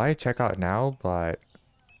 I can buy a checkout now, but...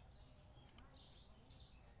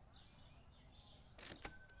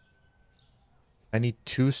 I need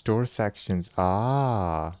 2 store sections.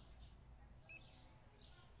 Ah.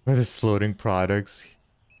 With his floating products,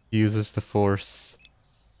 he uses the force.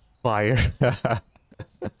 Fire.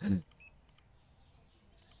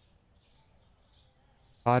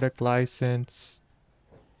 Product license.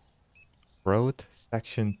 Growth,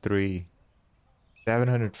 section 3.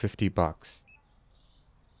 750 bucks.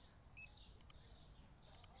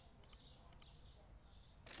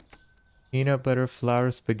 Peanut butter,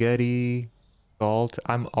 flour, spaghetti, salt.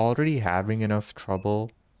 I'm already having enough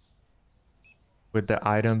trouble with the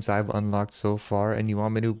items I've unlocked so far, and you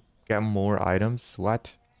want me to get more items?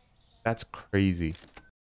 What? That's crazy.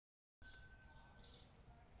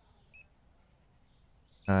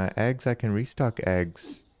 Eggs, I can restock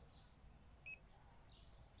eggs.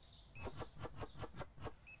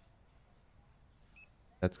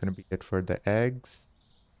 That's gonna be it for the eggs.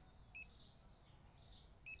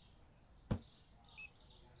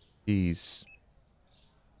 Cheese.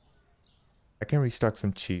 I can restock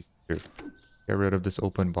some cheese too. Get rid of this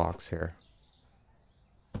open box here.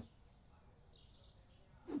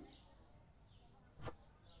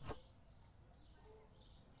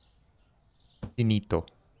 Finito.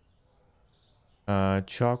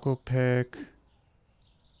 Choco pick.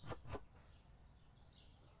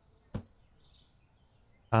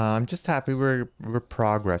 I'm just happy we're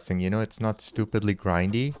progressing, you know, it's not stupidly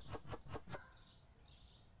grindy.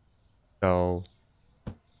 So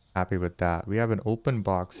happy with that. We have an open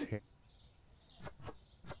box here.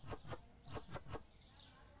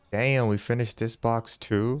 Damn, we finished this box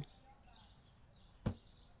too?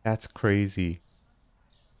 That's crazy.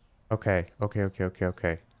 Okay, okay, okay, okay,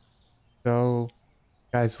 okay. So,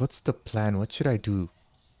 guys, what's the plan? What should I do?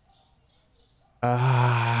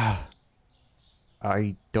 Ah,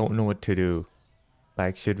 I don't know what to do.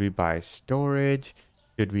 Like, should we buy storage?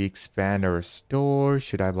 Should we expand our store?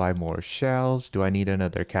 Should I buy more shelves? Do I need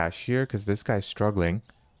another cashier? Because this guy's struggling.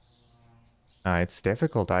 It's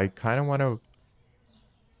difficult. I kind of want to...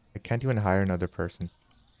 I can't even hire another person.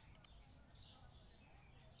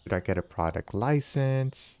 Should I get a product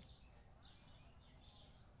license?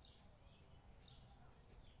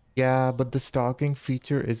 Yeah, but the stocking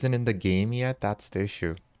feature isn't in the game yet. That's the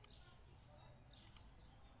issue.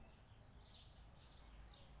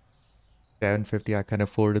 750, I can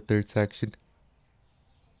afford a third section.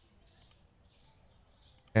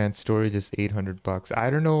 And storage is 800 bucks. I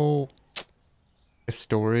don't know if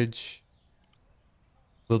storage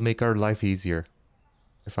will make our life easier.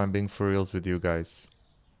 If I'm being for reals with you guys.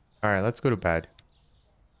 Alright, let's go to bed.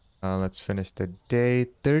 Let's finish the day.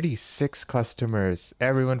 36 customers.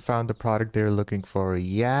 Everyone found the product they're looking for.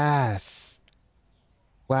 Yes!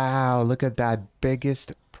 Wow, look at that.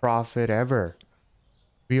 Biggest profit ever.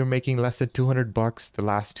 We were making less than 200 bucks the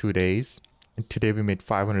last 2 days. And today we made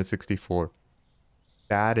 564.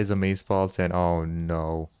 That is amazeballs and oh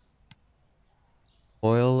no.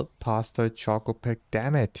 Oil, pasta, choco pick.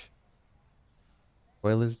 Damn it.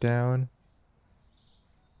 Oil is down.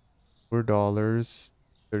 $4,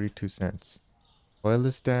 32 cents. Oil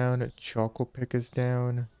is down. Choco pick is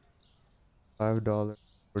down.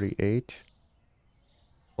 $5.48.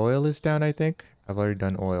 Oil is down, I think. I've already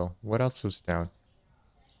done oil. What else was down?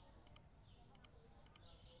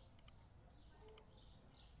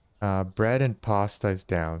 Bread and pasta is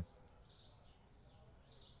down.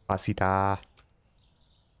 Pasita.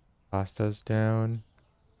 Pasta's down.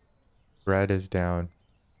 Bread is down.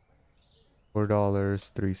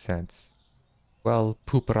 $4.03. Well,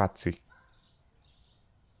 puparazzi.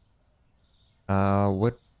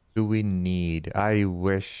 What do we need? I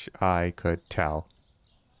wish I could tell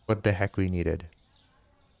what the heck we needed.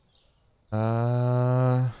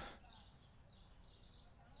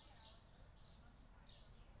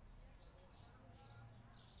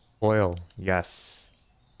 Oil, yes.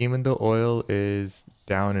 Even though oil is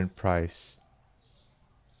down in price.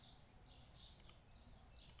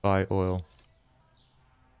 Buy oil.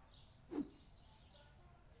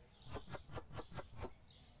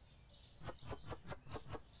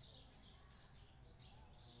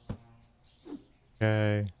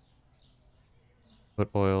 Okay. Put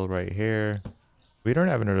oil right here. We don't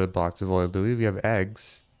have another box of oil, do we? We have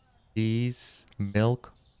eggs, cheese,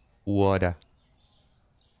 milk, water.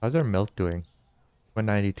 How's our milk doing?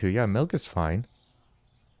 192. Yeah, milk is fine.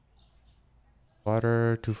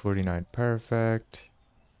 Water, 249. Perfect.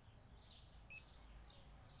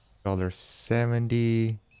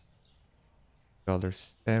 $1.70.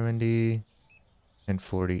 $1.70. And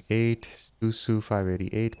 48. Susu,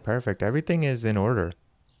 588. Perfect. Everything is in order.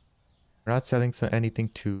 We're not selling anything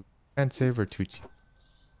too expensive or too cheap.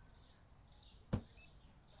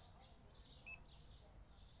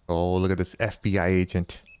 Oh, look at this FBI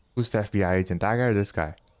agent. Who's the FBI agent? That guy or this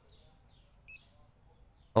guy?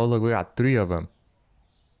 Oh, look, we got 3 of them.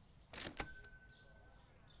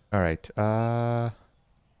 Alright,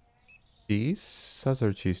 cheese? How's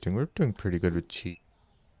our cheese doing? We're doing pretty good with cheese.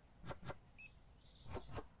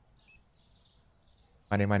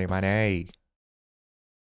 Money, money, money.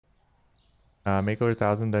 Make over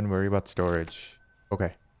 1,000, then worry about storage.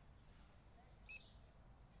 Okay.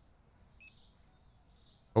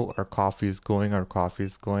 Oh, our coffee is going. Our coffee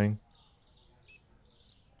is going.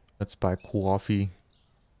 Let's buy coffee.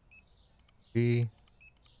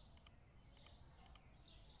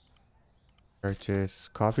 Purchase.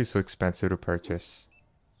 Coffee's so expensive to purchase.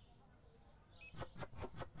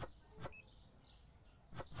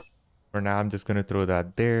 For now, I'm just gonna throw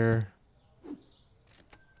that there.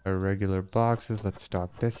 Our regular boxes. Let's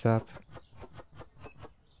stock this up.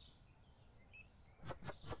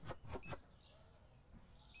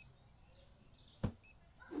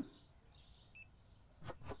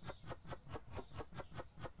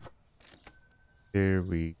 There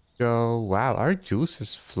we go. Wow, our juice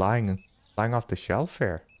is flying off the shelf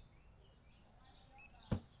here.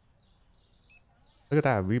 Look at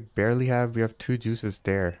that. We have 2 juices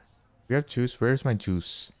there. We have juice. Where's my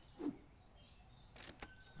juice?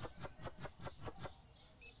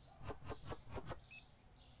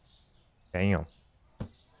 Damn.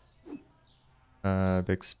 The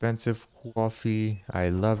expensive coffee. I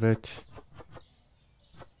love it.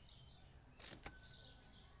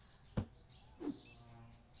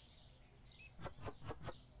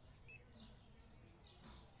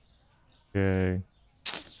 Okay.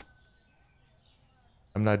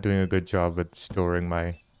 I'm not doing a good job at storing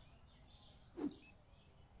my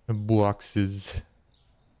boxes.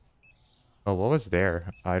 Oh, what was there?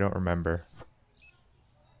 I don't remember.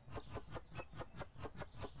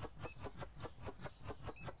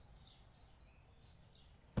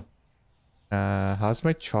 How's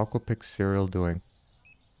my chocolate pick cereal doing?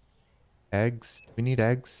 Eggs? Do we need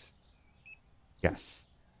eggs? Yes.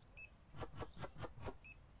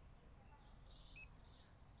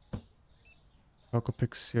 Chocolate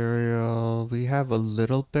pick cereal. We have a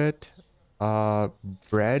little bit.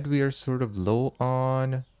 Bread we are sort of low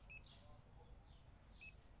on.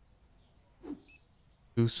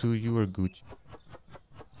 Susu, you are Gucci.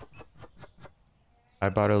 I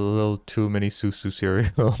bought a little too many Susu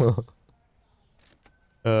cereal.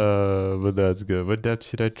 But that's good. What depth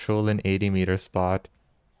should I troll an 80-meter spot?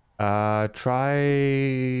 Try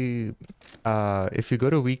if you go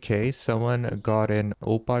to VK, someone got an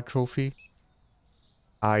OPA trophy.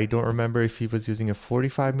 I don't remember if he was using a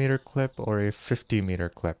 45-meter clip or a 50-meter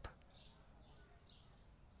clip.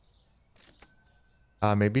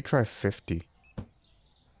 Maybe try 50.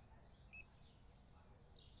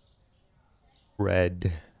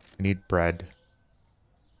 Bread. I need bread.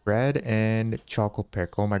 Bread and chocolate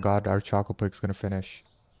pick. Oh my god, our chocolate pick's gonna finish.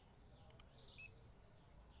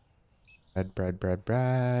 Bread, bread, bread,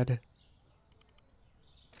 bread.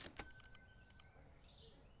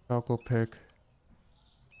 Chocolate pick.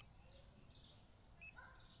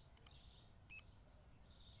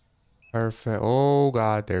 Perfect. Oh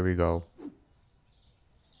god, there we go.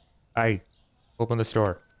 Aye, open the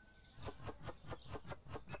store.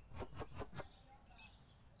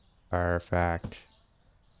 Perfect.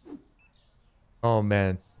 Oh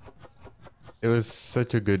man, it was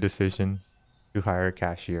such a good decision to hire a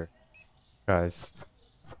cashier because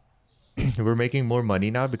we're making more money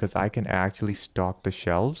now because I can actually stock the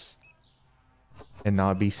shelves and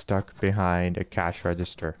not be stuck behind a cash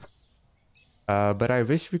register. But I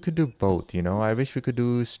wish we could do both, you know? I wish we could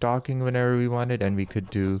do stocking whenever we wanted and we could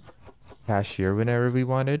do cashier whenever we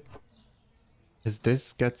wanted. Because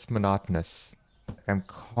this gets monotonous. Like I'm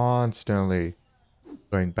constantly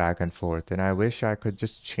going back and forth and I wish I could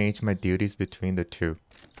just change my duties between the two.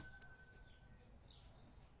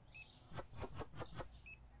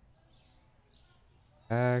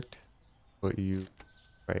 Act. Put you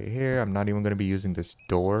right here. I'm not even going to be using this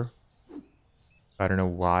door. I don't know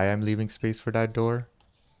why I'm leaving space for that door.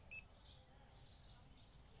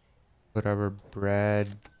 Put our bread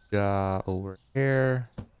over here.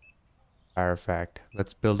 Perfect.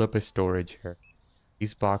 Let's build up a storage here.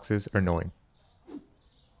 These boxes are annoying.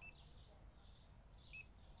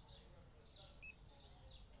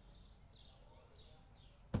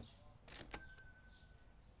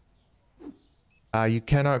 You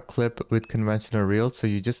cannot clip with conventional reels, so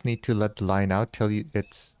you just need to let the line out till it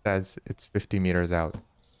says it's 50 meters out.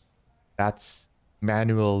 That's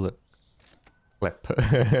manual clip.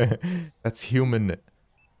 That's human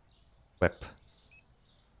clip.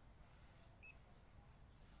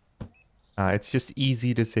 It's just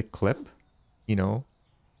easy to say clip, you know,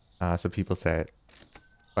 so people say it.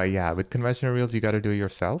 But yeah, with conventional reels, you got to do it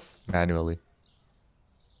yourself manually.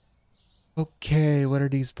 Okay, what are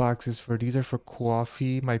these boxes for? These are for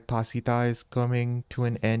coffee. My pasita is coming to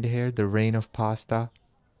an end here. The reign of pasta.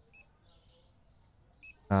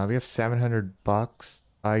 We have 700 bucks.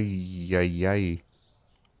 Ay, ay,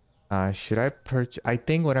 ay. Should I purchase? I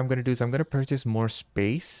think what I'm going to do is I'm going to purchase more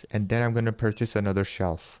space and then I'm going to purchase another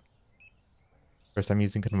shelf. First, I'm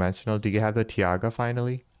using conventional. Do you have the Tiaga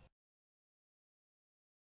finally?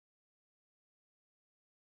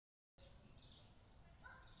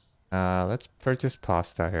 Let's purchase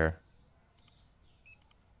pasta here.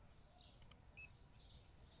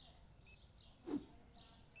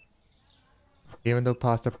 Even though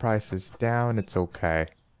pasta price is down, it's okay.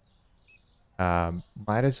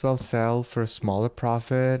 Might as well sell for a smaller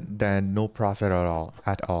profit than no profit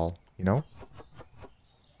at all, you know?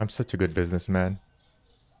 I'm such a good businessman.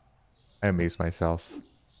 I amaze myself.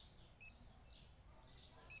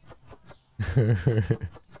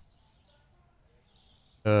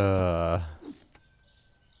 uh,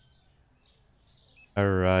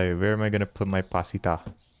 Alright, where am I gonna put my pasita?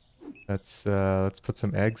 Let's put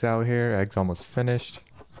some eggs out here. Eggs almost finished.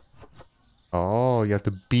 Oh, you have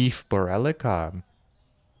the beef borelica.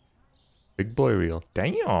 Big boy reel.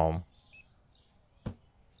 Damn.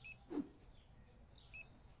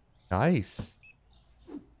 Nice.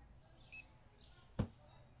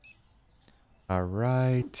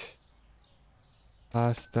 Alright.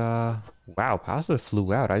 Pasta. Wow, pasta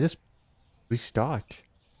flew out. I just restocked.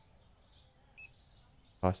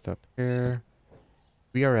 Pasta up here.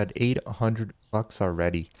 We are at 800 bucks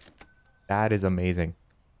already. That is amazing.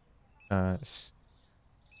 Uh,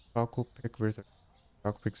 Chocolate pick. Where's the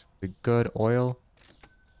chocolate pick's really good? Oil.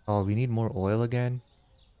 Oh, we need more oil again.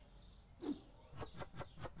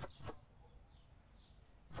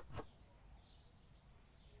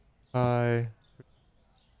 You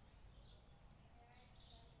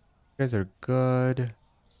guys are good.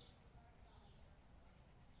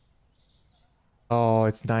 Oh,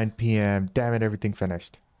 it's 9 p.m. Damn it, everything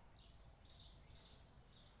finished.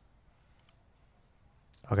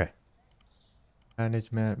 Okay.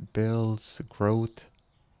 Management, bills, growth,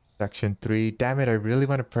 section 3. Damn it, I really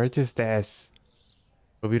want to purchase this.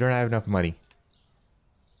 But we don't have enough money.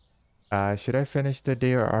 Should I finish the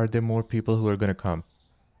day or are there more people who are gonna come?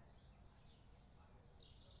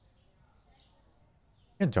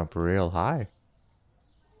 I can jump real high.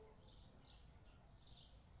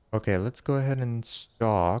 Okay, let's go ahead and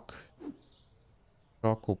stock.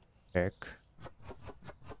 Stock will pick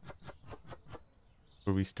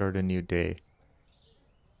where we start a new day.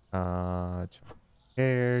 Chocolate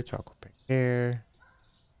here, chocolate pick here.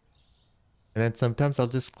 And then sometimes I'll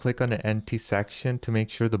just click on an empty section to make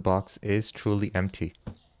sure the box is truly empty.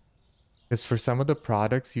 Because for some of the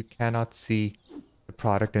products, you cannot see the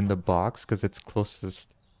product in the box because it's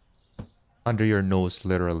closest under your nose,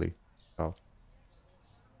 literally. So,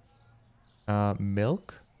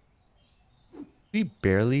 milk? We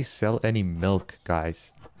barely sell any milk,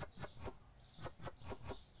 guys.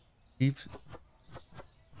 We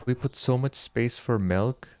we put so much space for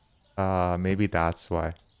milk. Maybe that's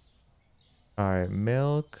why. All right,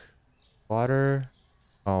 milk, water.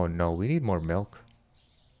 Oh no, we need more milk.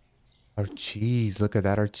 Our cheese, look at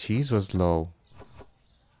that. Our cheese was low.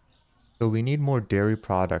 So we need more dairy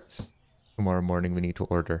products. Tomorrow morning we need to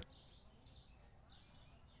order.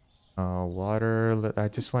 Water. I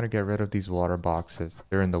just want to get rid of these water boxes.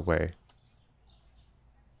 They're in the way.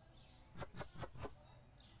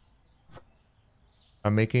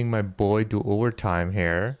 I'm making my boy do overtime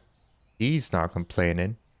here. He's not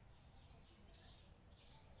complaining.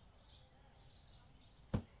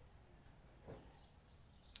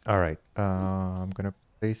 All right. I'm gonna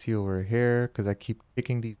place you over here because I keep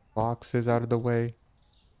kicking these boxes out of the way.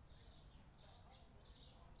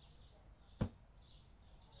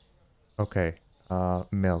 Okay.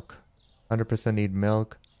 Milk. 100% need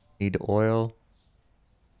milk. Need oil.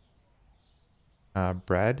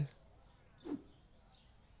 Bread.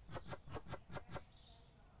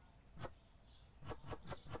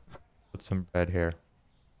 Put some bread here.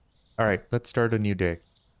 All right. Let's start a new day.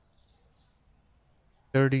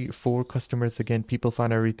 34 customers again. People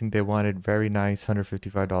found everything they wanted. Very nice.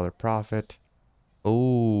 $155 profit.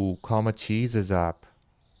 Oh, comma cheese is up.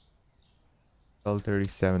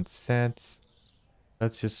 37 cents.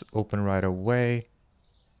 Let's just open right away.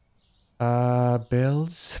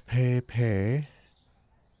 Bills. Pay.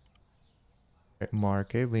 Right,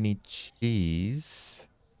 market. We need cheese.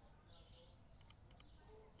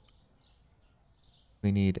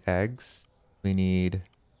 We need eggs. We need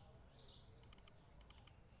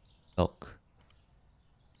milk.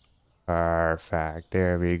 Perfect.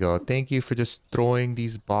 There we go. Thank you for just throwing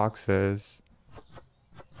these boxes.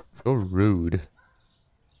 So rude.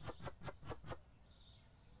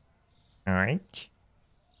 All right.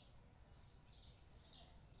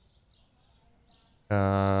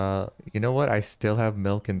 You know what? I still have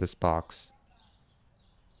milk in this box.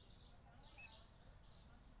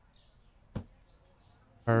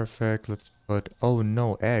 Perfect. Let's put... Oh,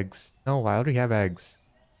 no. Eggs. No, I already have eggs.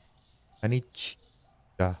 I need cheese.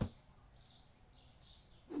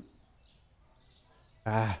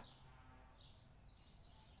 Ah.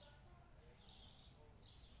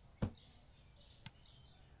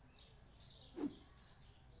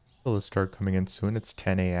 It'll start coming in soon. It's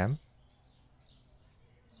 10 a.m.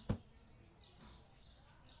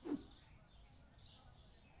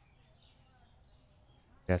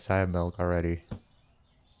 Yes, I have milk already.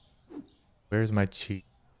 Where's my cheese?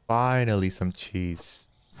 Finally, some cheese.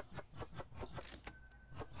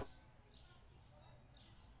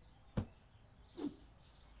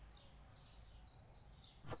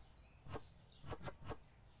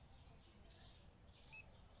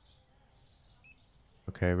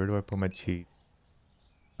 Okay, where do I put my cheese?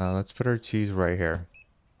 Let's put our cheese right here.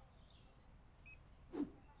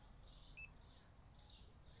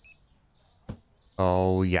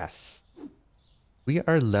 Oh, yes. We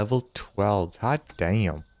are level 12. Hot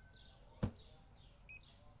damn.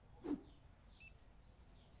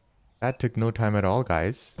 That took no time at all,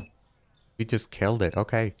 guys. We just killed it.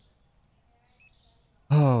 Okay.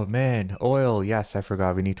 Oh, man. Oil. Yes, I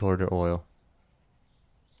forgot. We need to order oil.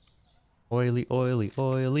 Oily, oily,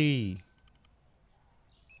 oily.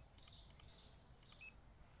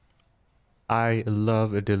 I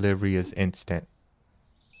love a delivery as instant.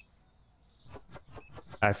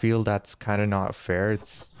 I feel that's kind of not fair.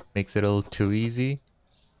 It's makes it a little too easy.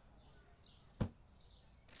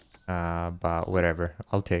 But whatever.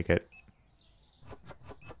 I'll take it.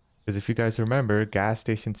 Because if you guys remember, gas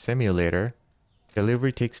station simulator,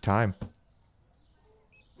 delivery takes time.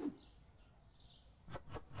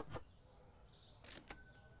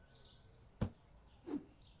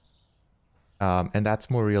 And that's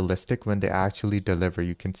more realistic when they actually deliver.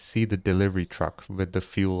 You can see the delivery truck with the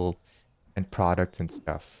fuel and products and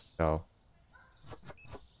stuff. So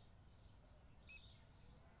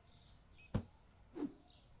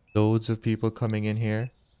loads of people coming in here.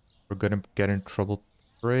 We're gonna get in trouble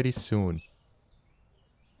pretty soon.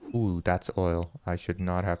 Ooh, that's oil. I should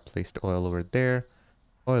not have placed oil over there.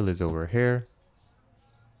 Oil is over here.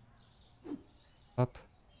 Up.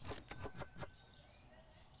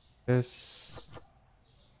 This.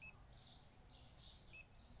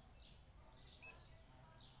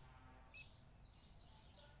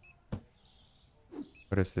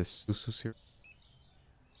 What is this? Susu syrup?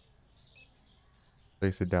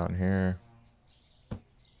 Place it down here.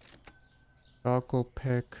 Choco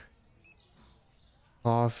pick.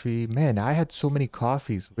 Coffee. Man, I had so many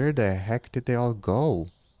coffees. Where the heck did they all go?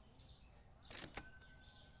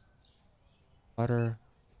 Butter.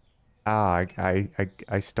 Ah,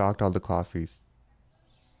 I stocked all the coffees.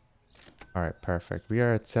 All right, perfect. We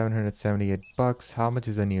are at 778 bucks. How much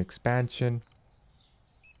is a new expansion?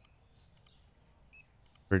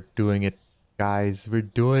 We're doing it, guys. We're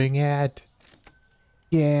doing it.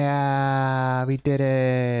 Yeah, we did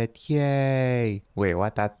it. Yay. Wait,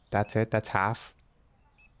 what? That's it? That's half?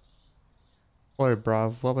 Boy,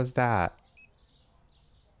 bro, what was that?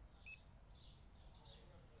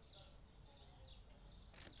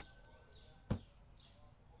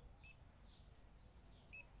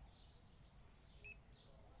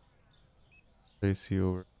 Place you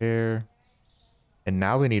over here. And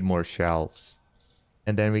now we need more shelves.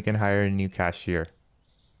 And then we can hire a new cashier.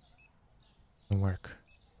 Doesn't work.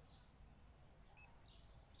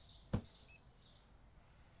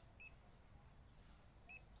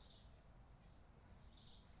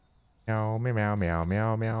 Meow, meow, meow,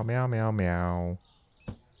 meow, meow, meow, meow, meow.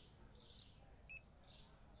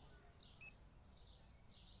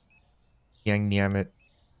 Yang damn it.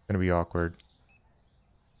 It's gonna be awkward.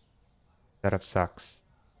 Setup sucks.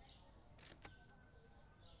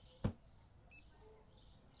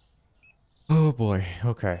 Oh boy.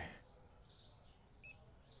 Okay.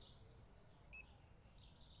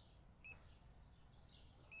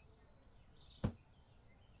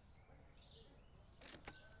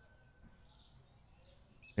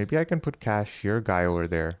 Maybe I can put cashier guy over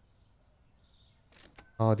there.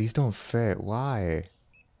 Oh, these don't fit. Why?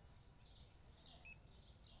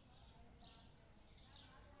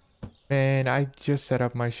 Man, I just set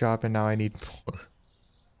up my shop and now I need more.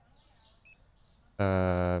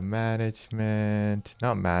 Management.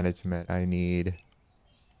 Not management. I need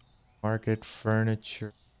market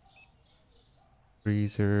furniture,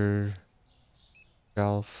 freezer,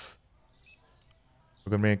 shelf.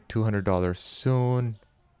 We're gonna make $200 soon.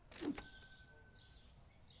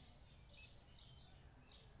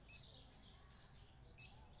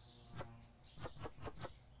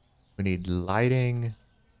 We need lighting.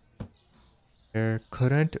 There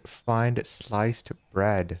couldn't find sliced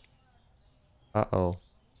bread. Uh-oh.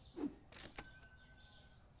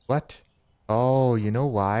 What? Oh, you know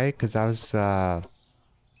why? Because I was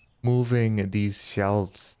moving these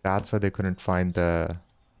shelves. That's why they couldn't find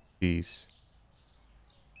these.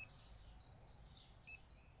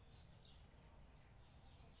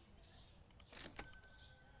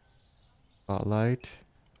 Spotlight.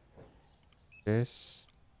 This.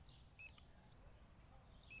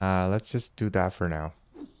 Let's just do that for now.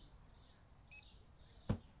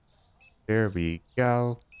 There we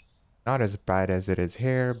go. Not as bad as it is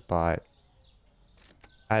here, but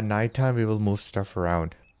at nighttime we will move stuff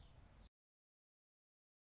around.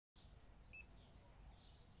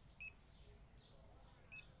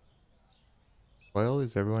 Oil,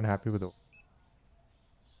 is everyone happy with the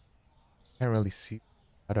Can't really see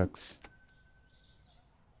products.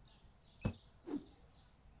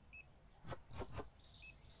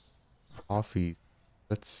 Coffees.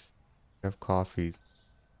 Let's have coffees.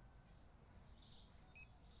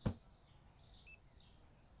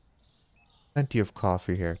 Plenty of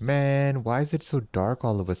coffee here. Man, why is it so dark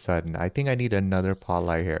all of a sudden? I think I need another pot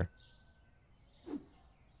light here.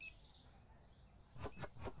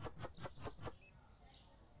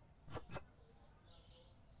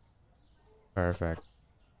 Perfect.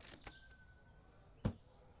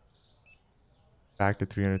 Back to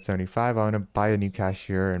 375. I want to buy a new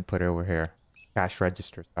cashier and put it over here. Cash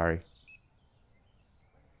register, sorry.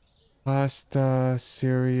 Pasta,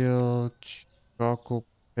 cereal, chocolate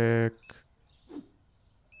pick.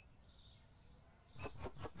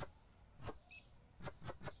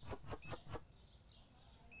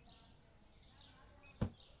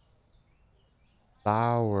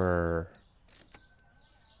 Flour.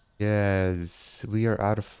 Yes, we are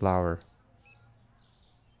out of flour.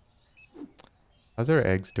 How's our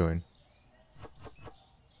eggs doing?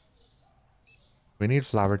 We need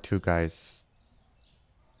flour too, guys.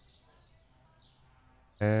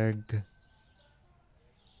 Egg.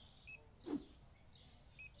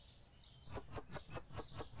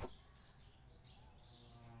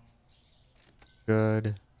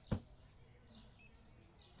 Good.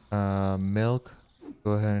 Milk.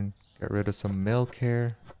 Go ahead and get rid of some milk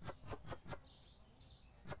here.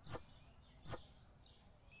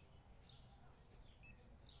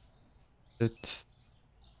 It.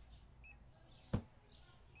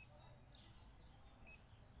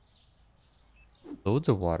 Loads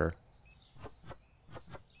of water.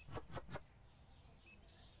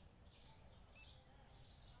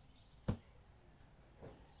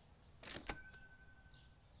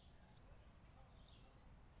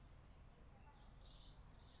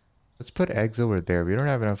 Let's put eggs over there. We don't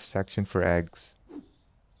have enough section for eggs.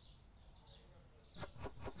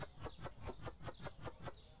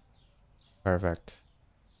 Perfect.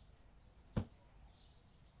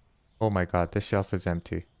 Oh my god, this shelf is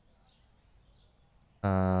empty.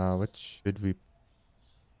 What should we...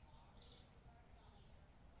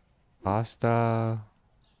 Pasta?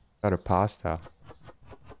 Got a pasta.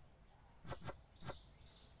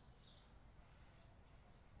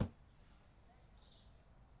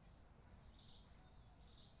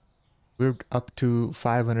 We're up to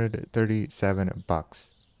 537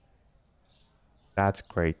 bucks. That's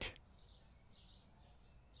great.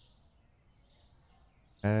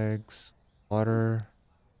 Eggs, water,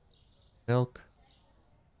 milk.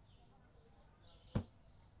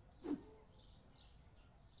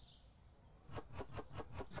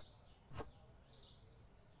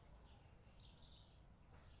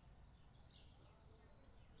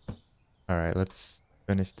 All right, let's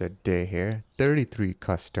finish the day here. 33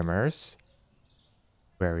 customers.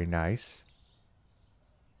 Very nice.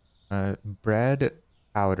 Bread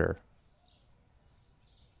powder.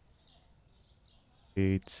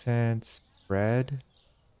 8 cents. Bread.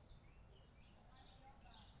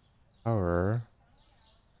 Power.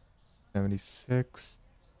 76.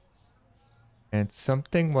 And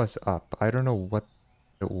something was up. I don't know what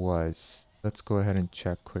it was. Let's go ahead and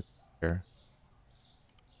check quick here.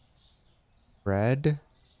 Bread.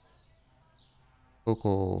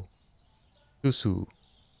 Cocoa. Susu.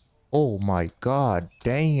 Oh my god.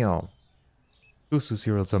 Damn. Susu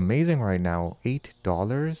cereal is amazing right now.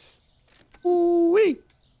 $8? Ooh-wee.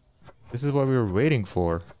 This is what we were waiting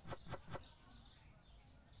for.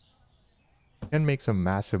 Can make some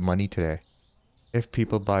massive money today if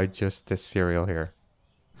people buy just this cereal here.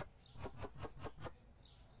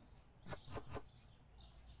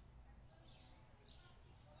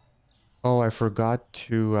 Oh, I forgot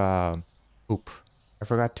to I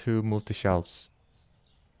forgot to move the shelves.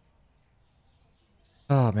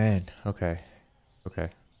 Oh man. Okay. Okay.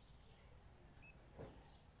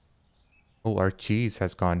 Oh, our cheese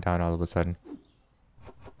has gone down all of a sudden.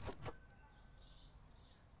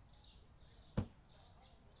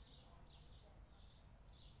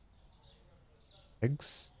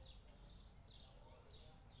 Eggs.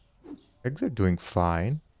 Eggs are doing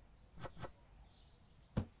fine.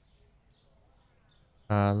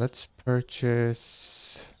 Let's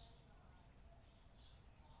purchase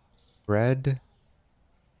bread.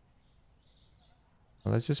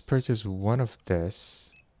 Let's just purchase one of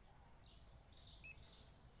this.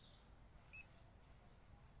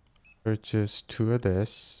 Purchase 2 of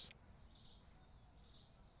this.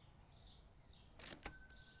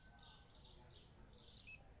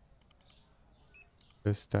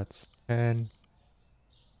 That's 10.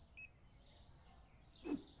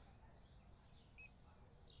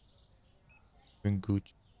 And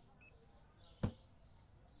Gucci.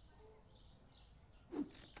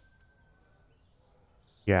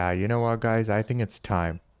 Yeah, you know what, guys? I think it's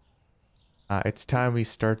time. It's time we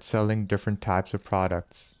start selling different types of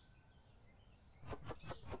products.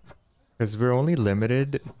 Because we're only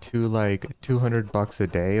limited to like 200 bucks a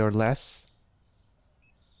day or less.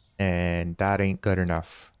 And that ain't good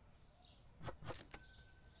enough.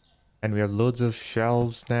 And we have loads of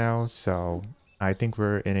shelves now, so I think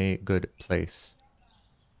we're in a good place.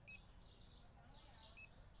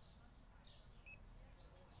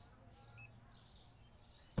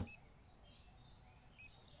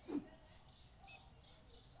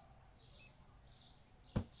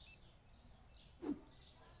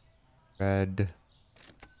 Red.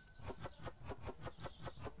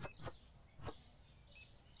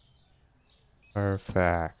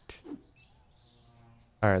 Perfect.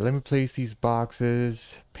 Alright, let me place these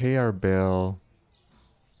boxes, pay our bill,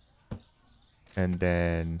 and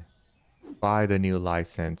then buy the new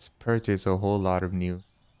license, purchase a whole lot of new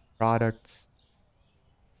products.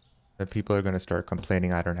 That people are going to start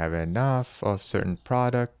complaining I don't have enough of certain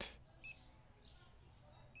product.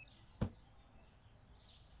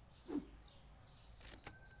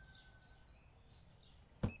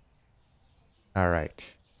 Alright.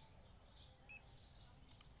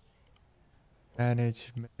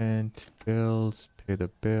 Management, bills, pay the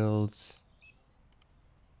bills.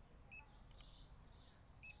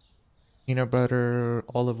 peanut butter,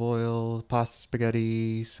 olive oil, pasta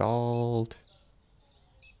spaghetti, salt.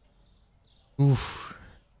 Oof.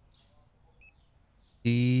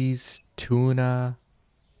 Cheese, tuna,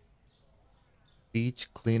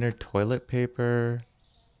 bleach cleaner, toilet paper.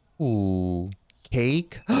 Ooh.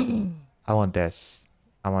 Cake? I want this.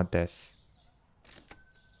 I want this.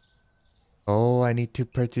 Oh, I need to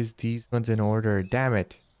purchase these ones in order. Damn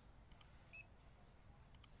it.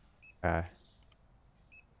 Uh,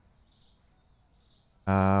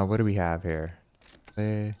 what do we have here?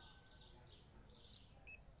 Uh,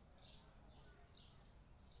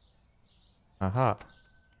 Aha.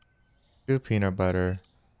 2 peanut butter,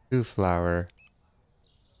 2 flour,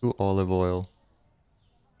 2 olive oil.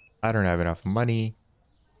 I don't have enough money.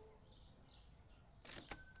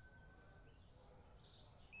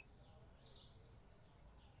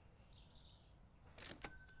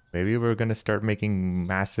 Maybe we're gonna start making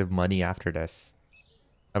massive money after this.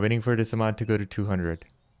 I'm waiting for this amount to go to 200.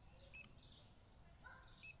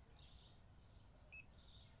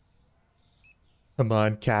 Come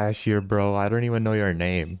on, cashier bro. I don't even know your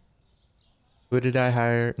name. Who did I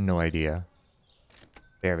hire? No idea.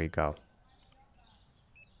 There we go.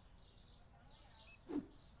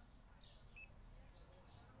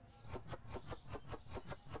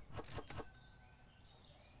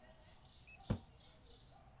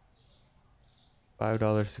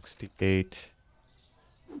 $5.68.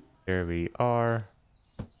 There we are.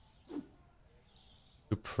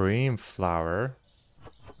 Supreme flour.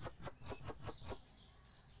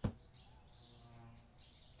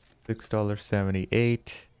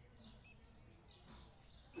 $6.78.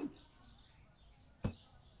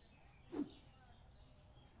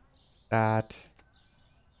 That.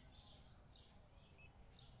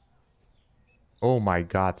 Oh my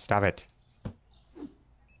god, stop it.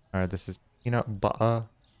 Alright, this is peanut butter.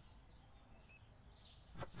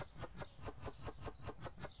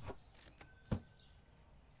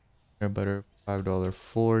 Peanut butter,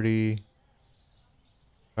 $5.40.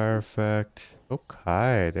 Perfect.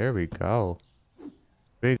 Okay, there we go.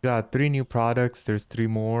 We got 3 new products. There's 3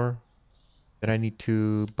 more that I need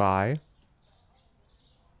to buy.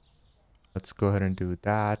 Let's go ahead and do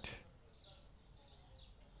that.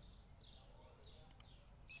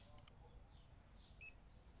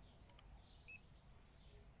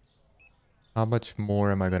 How much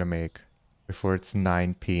more am I gonna make before it's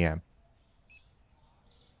 9 p.m.?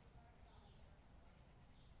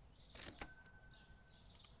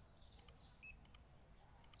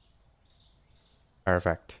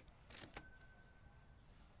 Perfect.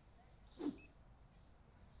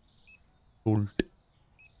 Salt.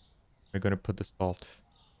 I'm gonna put the salt.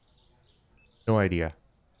 No idea.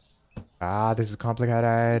 Ah, this is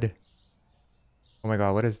complicated. Oh my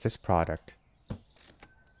god, what is this product?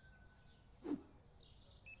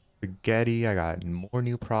 Spaghetti. I got more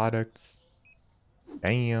new products.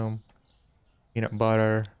 Damn. Peanut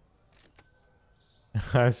butter.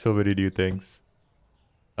 I have so many new things.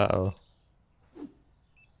 Uh-oh.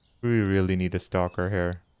 We really need a stalker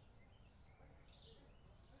here.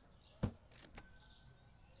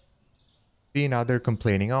 See, now they're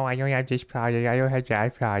complaining. Oh, I don't have this product. I don't have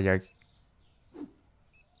that product.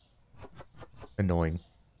 Annoying.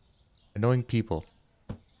 Annoying people.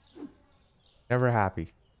 Never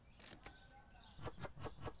happy.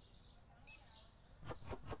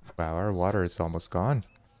 Wow, our water is almost gone.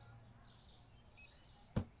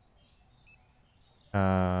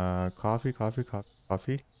 Coffee, coffee, coffee,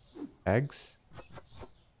 coffee. Eggs.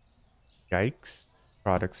 Yikes.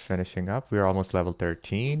 Products finishing up. We're almost level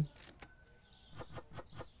 13.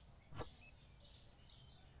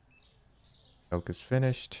 Milk is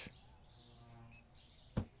finished.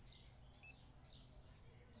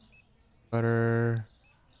 Butter.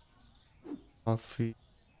 Coffee.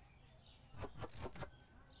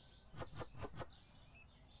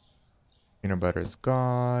 Peanut butter is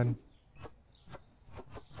gone.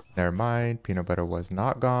 Never mind. Peanut butter was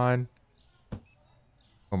not gone.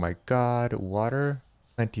 Oh my god. Water.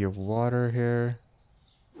 Plenty of water here.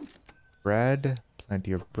 Bread.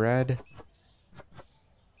 Plenty of bread.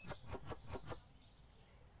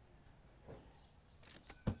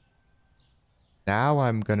 Now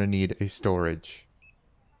I'm gonna need a storage.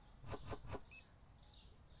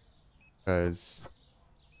 Because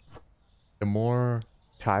the more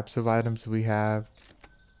types of items we have,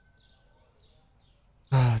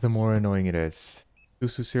 the more annoying it is.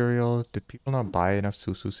 Susu cereal. Did people not buy enough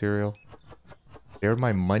Susu cereal? They're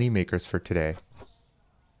my money makers for today.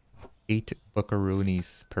 8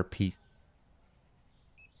 buckaroonies per piece.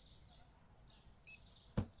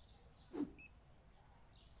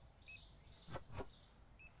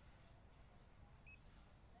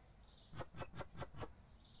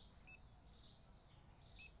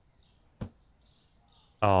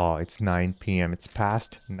 Oh, it's 9 p.m. It's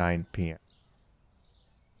past 9 p.m.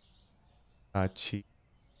 Cheap.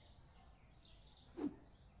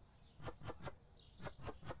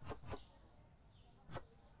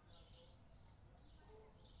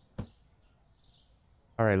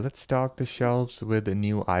 All right, let's stock the shelves with the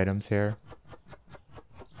new items here.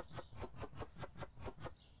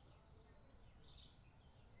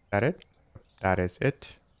 That it? That is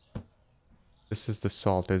it. This is the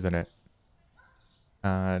salt, isn't it?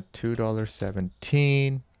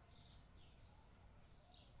 $2.17.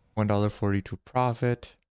 $1.42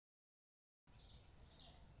 profit.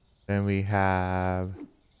 Then we have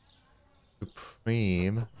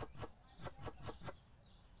Supreme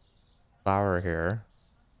flour here.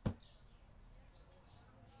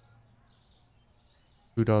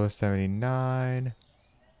 $2.79.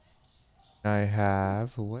 I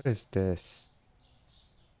have, what is this?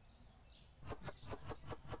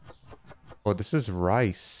 Oh, this is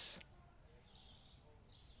rice.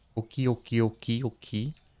 Okie, okie, okie,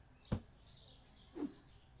 okie.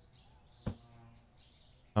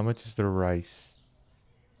 How much is the rice?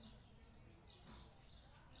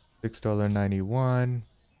 $6.91.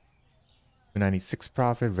 96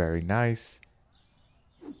 profit. Very nice.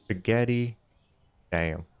 Spaghetti.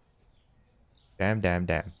 Damn. Damn, damn,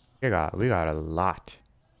 damn. We got a lot.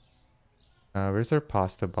 Where's our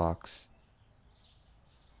pasta box?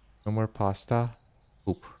 No more pasta?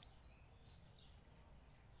 Oop.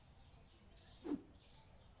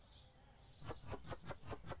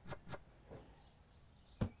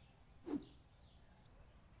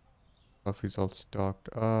 Coffee's all stocked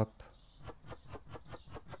up.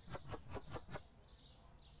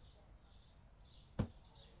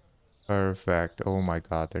 Perfect. Oh my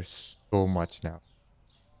god, there's so much now.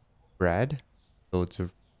 Bread. Loads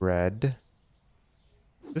of bread.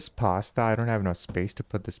 This pasta, I don't have enough space to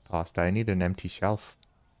put this pasta. I need an empty shelf.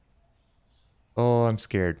 Oh, I'm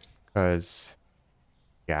scared. Because,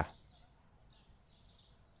 yeah.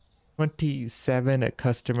 27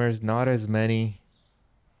 customers, not as many.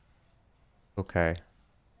 Okay.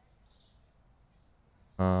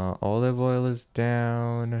 Olive oil is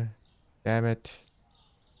down. Damn it.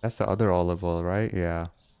 That's the other olive oil, right? Yeah.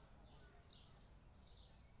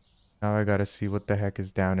 Now I gotta see what the heck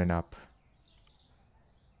is down and up.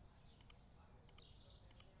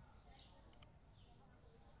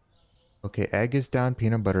 Okay, egg is down,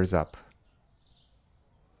 peanut butter's up.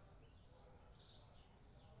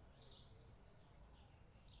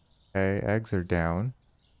 Okay, eggs are down.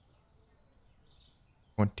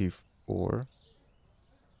 24.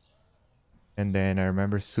 And then I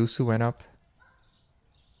remember Susu went up.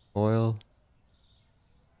 Oil,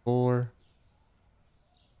 4.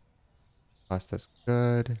 Pasta's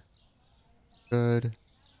good. Good.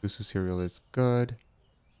 Susu cereal is good.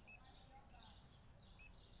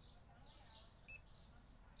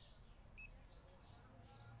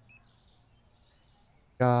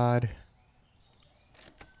 God.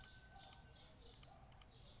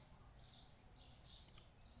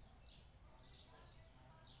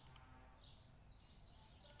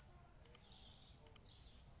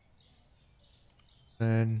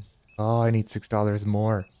 Then, oh, I need $6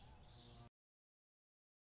 more.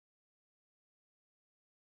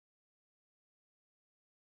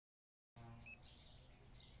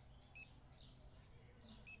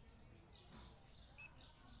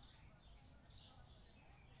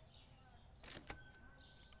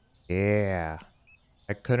 Yeah.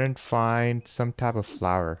 I couldn't find some type of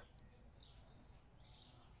flour.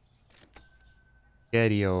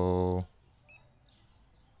 Getio.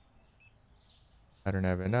 I don't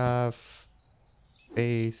have enough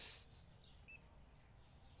space.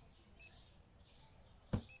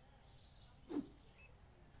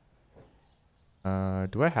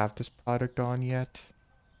 Do I have this product on yet?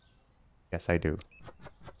 Yes, I do.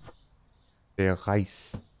 The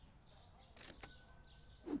rice.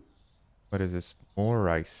 What is this? More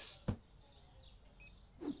rice.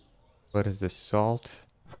 What is this? Salt.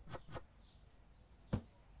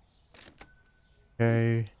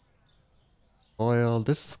 Okay. Oil.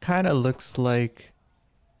 This kind of looks like,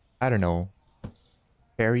 I don't know,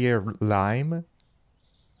 Perrier lime?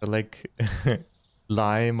 But like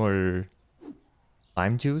lime or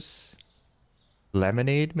lime juice?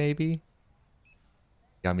 Lemonade, maybe?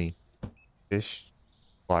 Yummy. Dish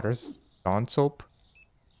waters. Dawn soap.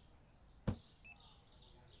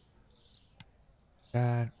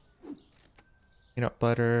 That. Peanut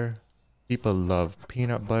butter. People love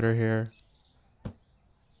peanut butter here.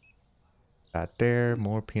 That there.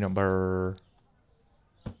 More peanut butter.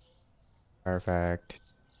 Perfect.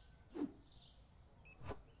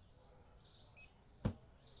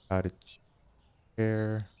 Cottage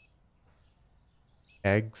Here.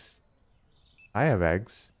 Eggs. I have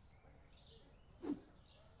eggs. Look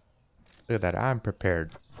at that. I'm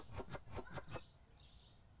prepared.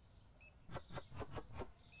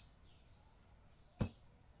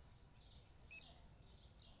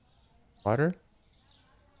 Water.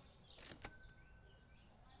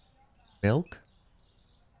 Milk.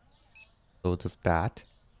 Loads of that.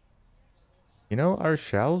 You know, our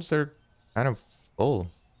shelves are kind of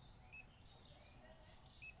full.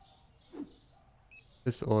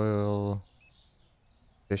 This oil.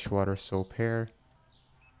 Dishwater soap here.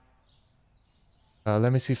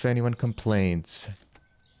 Let me see if anyone complains.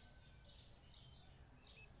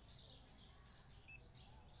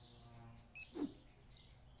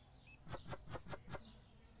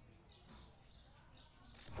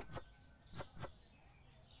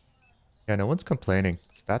 Yeah, no one's complaining.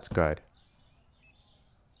 So that's good.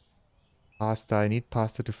 Pasta. I need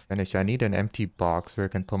pasta to finish. I need an empty box where I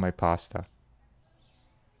can put my pasta.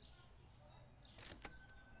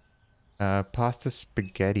 Pasta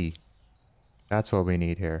spaghetti. That's what we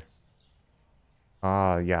need here.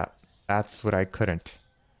 Ah, yeah. That's what I couldn't.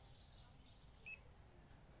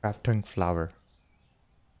 Crafting flour.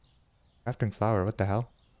 Crafting flour, what the hell?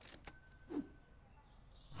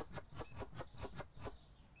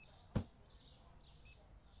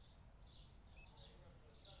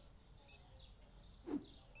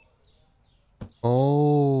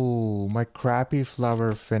 Oh, my crappy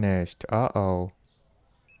flour finished. Uh-oh.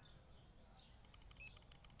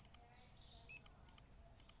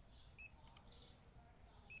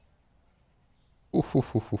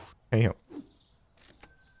 Ooh, damn.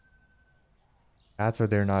 That's why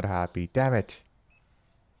they're not happy. Damn it.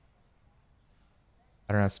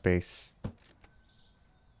 I don't have space.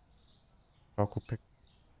 Chocolate pick.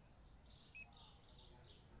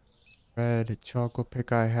 Red chocolate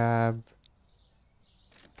pick I have.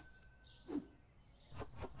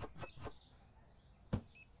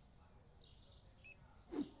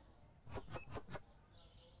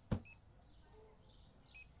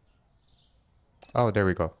 Oh, there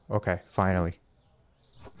we go. Okay, finally.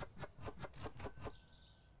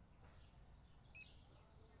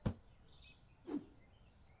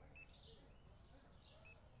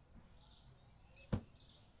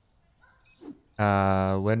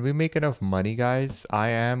 When we make enough money, guys, I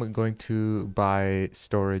am going to buy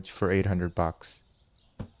storage for 800 bucks.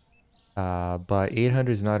 But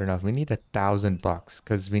 800 is not enough. We need 1,000 bucks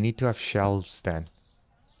because we need to have shelves then.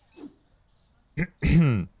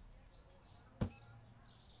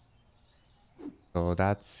 So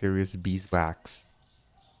that's serious beeswax.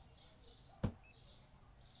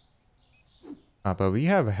 But we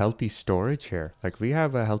have healthy storage here. Like we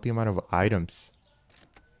have a healthy amount of items.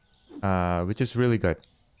 Which is really good.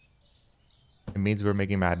 It means we're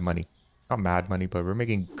making mad money. Not mad money, but we're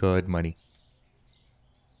making good money.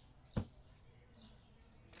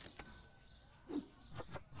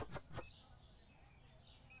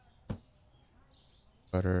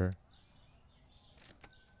 Butter.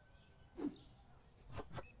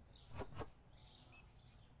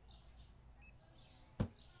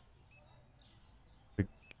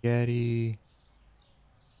 Spaghetti.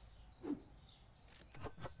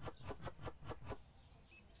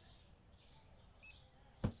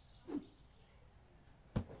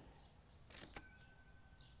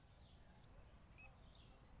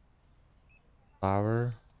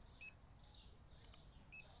 Flour.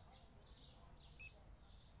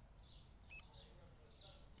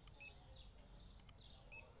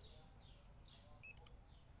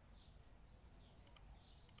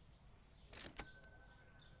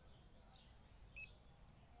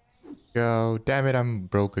 Go. Damn it, I'm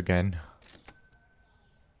broke again.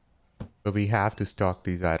 But we have to stock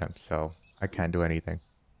these items, so I can't do anything.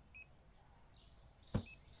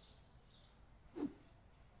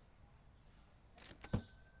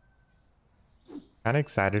 Kind of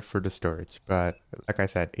excited for the storage, but like I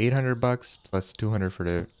said, 800 bucks plus 200 for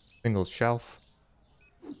the single shelf.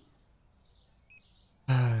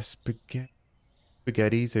 Spaghettis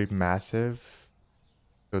are massive,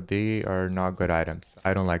 so they are not good items.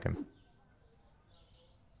 I don't like them.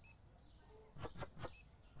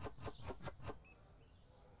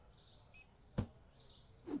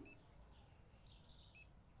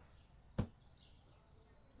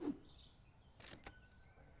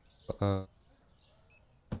 Uh,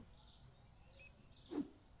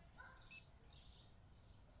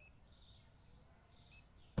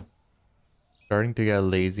 Starting to get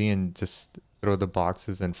lazy and just throw the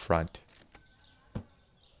boxes in front. Come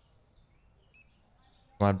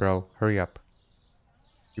on, bro, hurry up.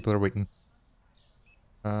 People are waiting.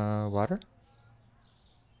 Water?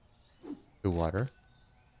 The water.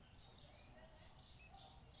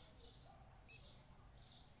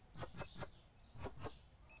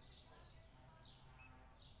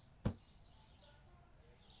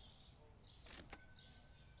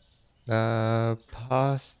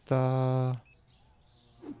 Pasta,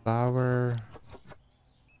 flour,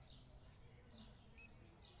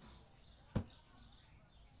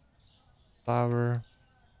 flour,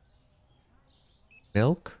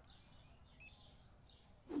 milk.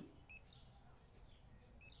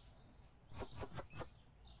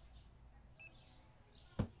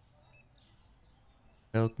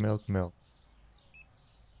 Milk, milk, milk.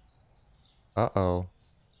 Uh-oh.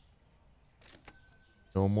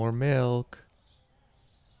 No more milk.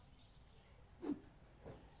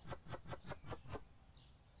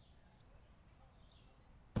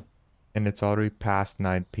 And it's already past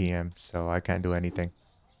 9 p.m., so I can't do anything.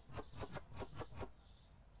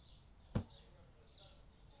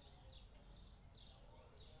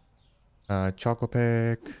 Choco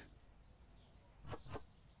pick.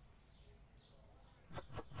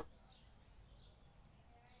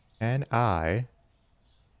 And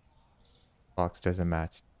box doesn't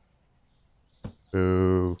match.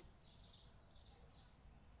 Boo.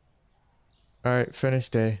 Alright, finish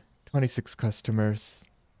day. 26 customers.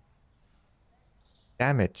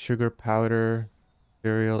 Damn it. Sugar powder,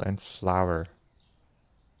 cereal, and flour.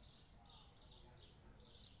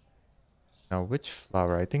 Now, which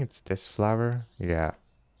flour? I think it's this flour. Yeah.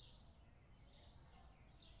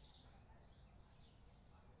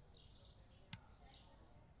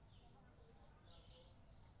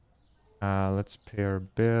 Let's pay our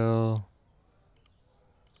bill.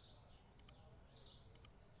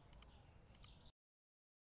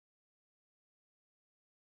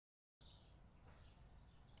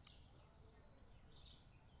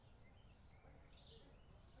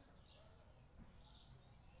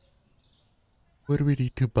 What do we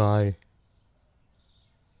need to buy?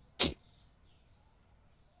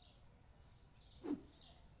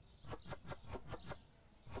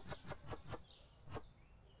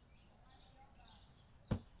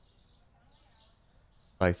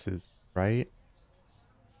 Slices, right?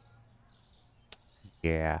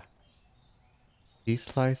 Yeah. Cheese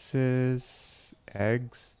slices,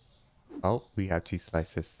 eggs. Oh, we have cheese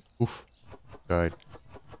slices. Oof, good.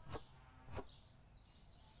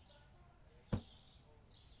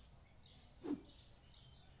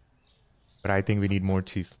 But I think we need more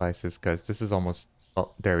cheese slices because this is almost...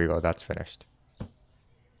 Oh, there we go. That's finished.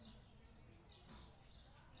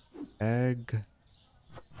 Egg.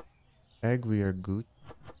 Egg, we are good.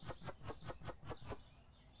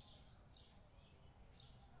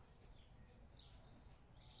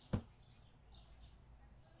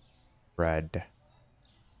 Bread.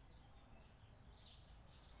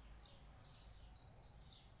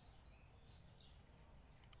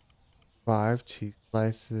 5 cheese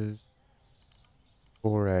slices.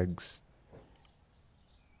 4 eggs.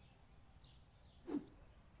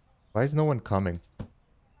 Why is no one coming?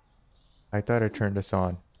 I thought I turned this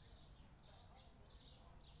on.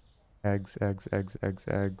 Eggs, eggs, eggs, eggs,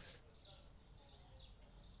 eggs.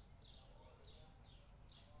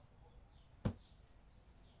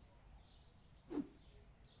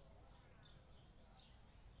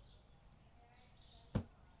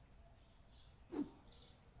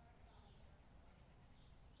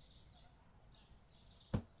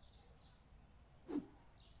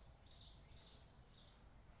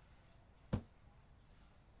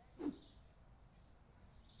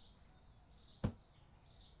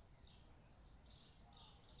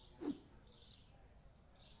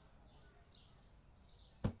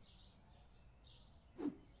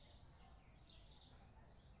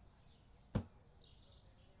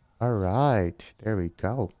 All right, there we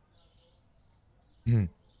go. Keep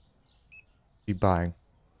buying.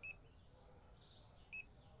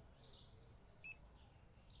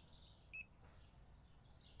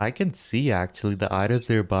 I can see actually the items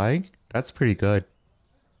they're buying. That's pretty good.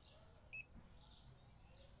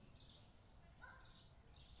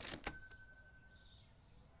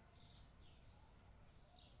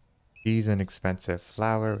 Cheese and expensive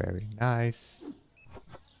flour, very nice.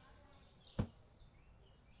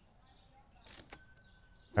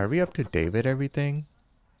 Are we up to date with everything?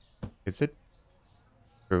 Is it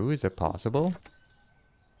true? Is it possible?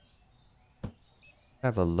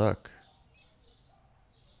 Have a look.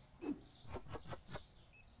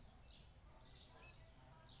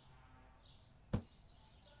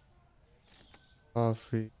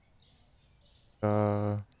 Coffee.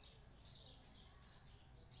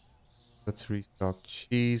 Let's restock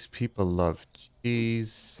cheese. People love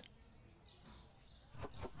cheese.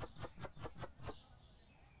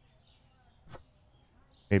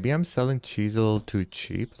 Maybe I'm selling cheese a little too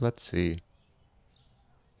cheap. Let's see.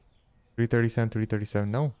 337, 337.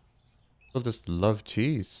 No. People just love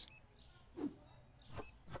cheese.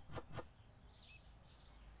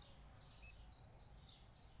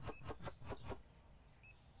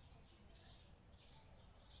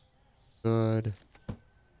 Good.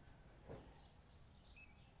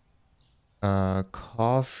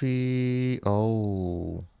 Coffee.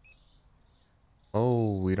 Oh.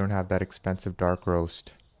 Oh, we don't have that expensive dark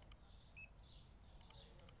roast.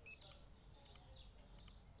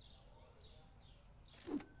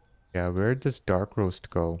 Yeah, where does dark roast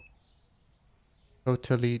go?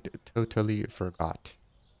 Totally forgot.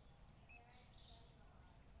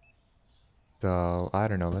 So, I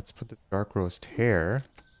don't know. Let's put the dark roast here.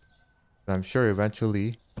 I'm sure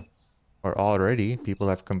eventually, or already, people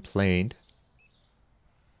have complained.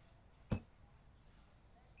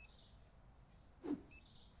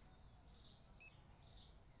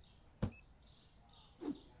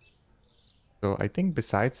 So I think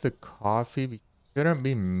besides the coffee, we shouldn't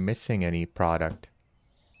be missing any product.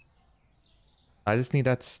 I just need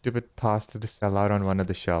that stupid pasta to sell out on one of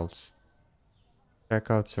the shelves.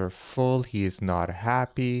 Checkouts are full. He is not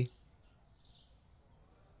happy.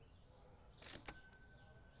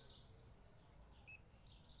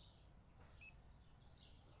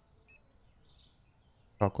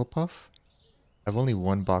 Choco Puff? I have only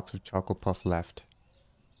one box of Choco Puff left.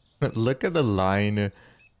 Look at the line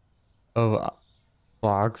of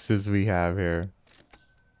boxes we have here.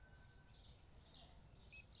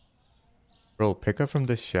 Bro, pick up from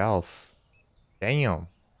the shelf. Damn.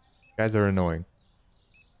 You guys are annoying.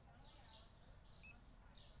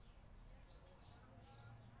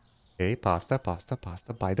 Okay, pasta, pasta,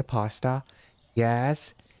 pasta. Buy the pasta.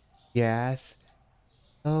 Yes. Yes.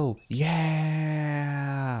 Oh,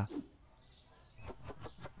 yeah.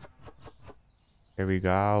 Here we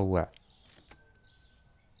go.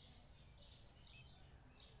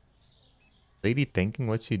 Lady thinking,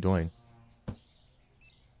 what's she doing?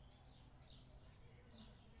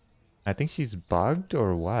 I think she's bugged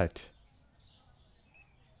or what?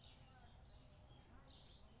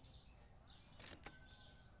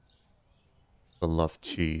 I love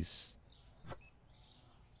cheese.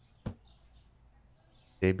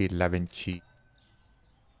 Baby lemon cheese.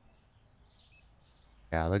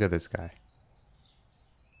 Yeah, look at this guy.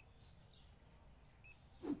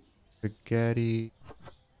 Spaghetti.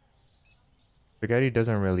 Spaghetti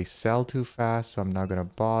doesn't really sell too fast, so I'm not gonna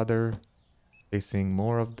bother placing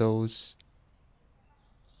more of those.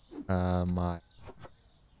 My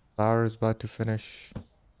flour is about to finish.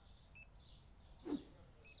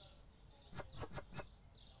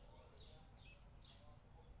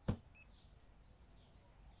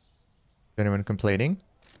 Is anyone complaining?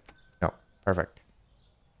 No. Perfect.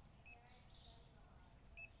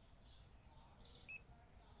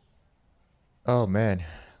 Oh man,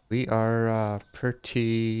 we are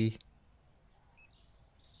pretty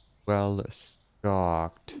well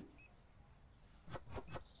stocked.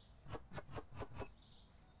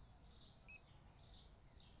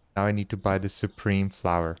 Now I need to buy the supreme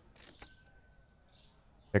flour.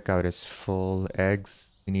 Checkout is full.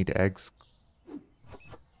 Eggs. We need eggs.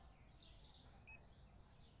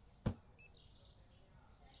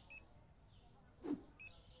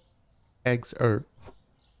 Eggs are...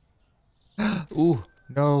 Ooh,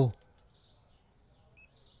 no.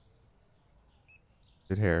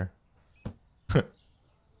 Good hair.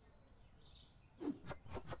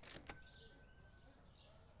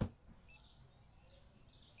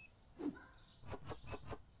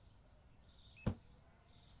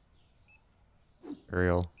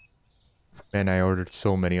 Real. Man, I ordered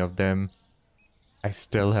so many of them. I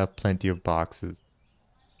still have plenty of boxes.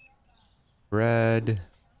 Bread.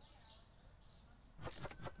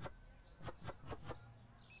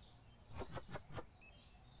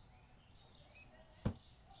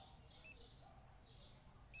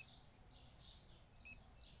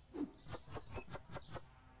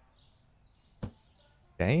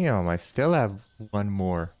 Damn, I still have one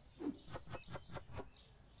more.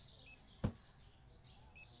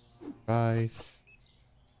 Rice.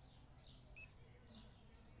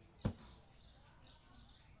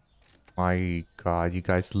 My god, you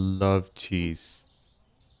guys love cheese.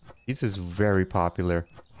 Cheese is very popular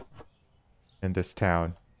in this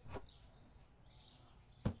town.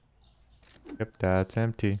 Yep, that's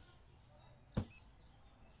empty.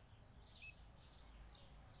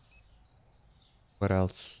 What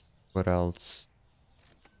else? What else?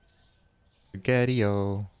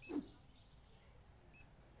 Spaghetti-o.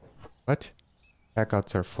 What?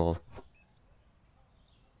 Checkouts are full.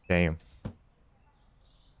 Damn.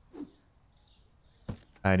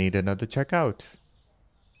 I need another checkout.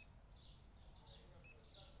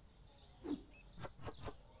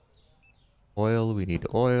 Oil, we need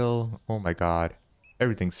oil. Oh my god.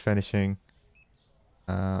 Everything's finishing.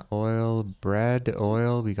 Oil, bread,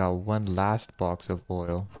 oil. We got one last box of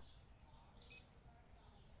oil.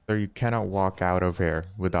 So you cannot walk out of here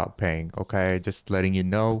without paying, okay? Just letting you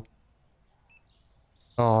know.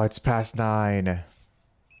 Oh, it's past 9.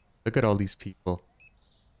 Look at all these people.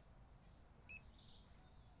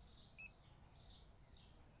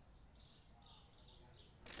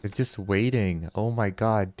 They're just waiting. Oh my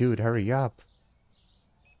god, dude, hurry up.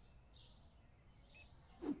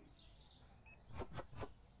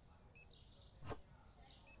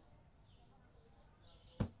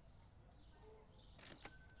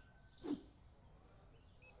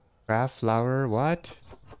 Craft flour, what?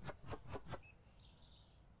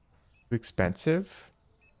 Too expensive?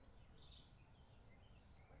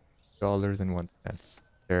 $1.01.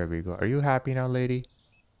 There we go. Are you happy now, lady?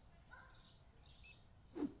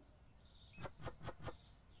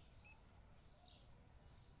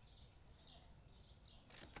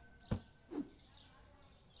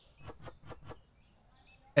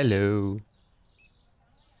 Hello.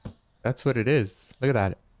 That's what it is. Look at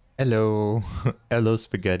that. Hello. Hello,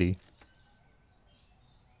 spaghetti.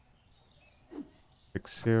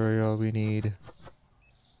 Fix cereal we need.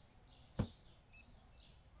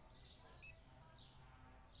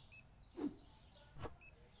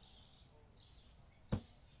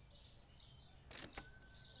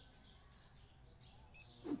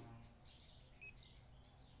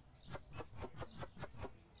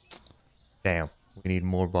 Damn. We need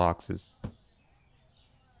more boxes.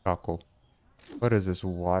 Choco. What is this?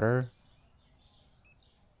 Water?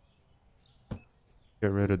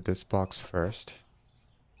 Get rid of this box first.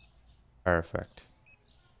 Perfect.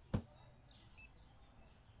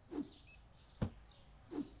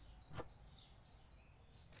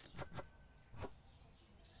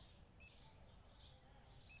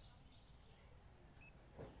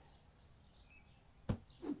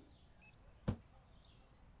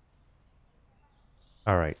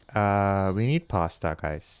 Alright. We need pasta,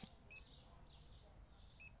 guys.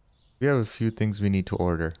 We have a few things we need to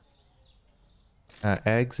order.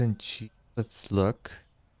 Eggs and cheese. Let's look.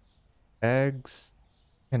 Eggs.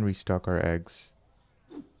 Can restock our eggs.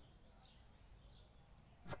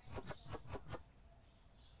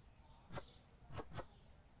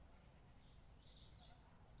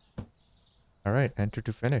 Alright, enter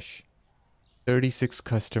to finish. 36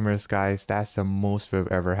 customers, guys. That's the most we've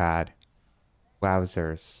ever had.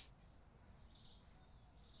 Wowzers.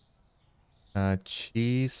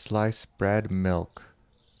 Cheese, sliced bread, milk.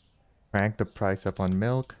 Crank the price up on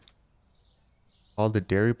milk. All the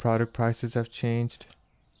dairy product prices have changed.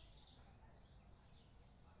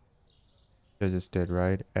 I just did,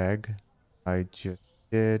 right? Egg. I just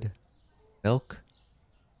did. Milk.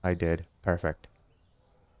 I did. Perfect.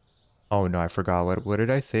 Oh no, I forgot. What did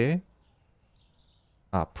I say?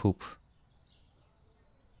 Ah, poop.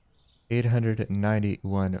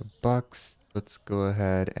 891 bucks. Let's go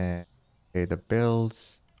ahead and pay the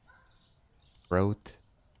bills. Growth.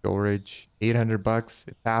 Storage. 800 bucks.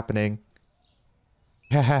 It's happening.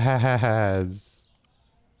 Yes.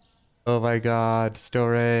 Oh my god.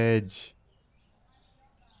 Storage.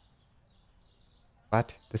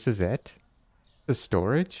 What? This is it? The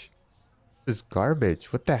storage? This is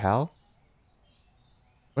garbage. What the hell?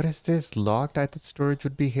 What is this? Locked? I thought storage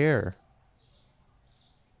would be here.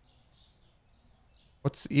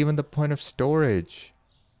 What's even the point of storage?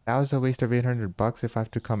 That was a waste of 800 bucks if I have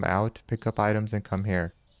to come out, pick up items, and come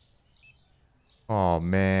here. Oh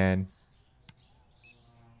man.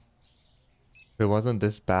 If it wasn't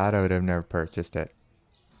this bad, I would have never purchased it.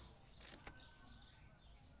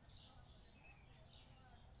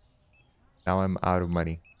 Now I'm out of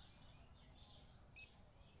money.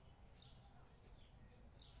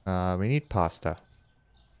 We need pasta.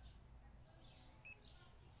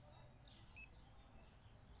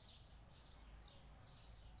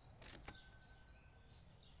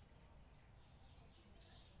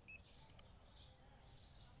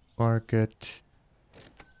 Market.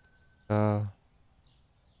 What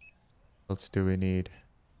else do we need?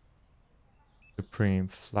 Supreme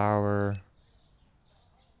flour.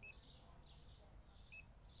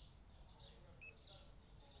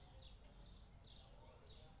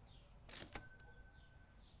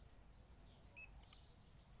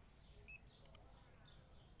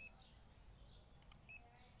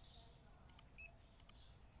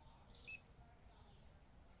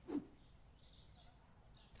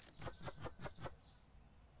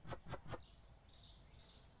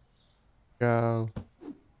 Go.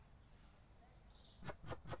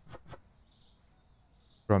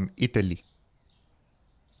 from Italy.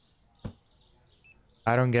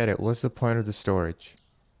 I don't get it. What's the point of the storage?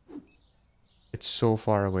 It's so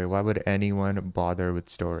far away. Why would anyone bother with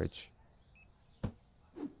storage?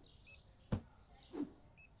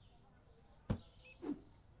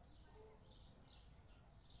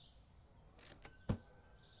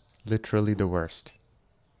 Literally the worst.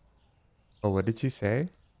 Oh, what did she say?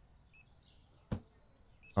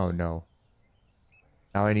 Oh no.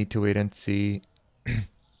 Now I need to wait and see.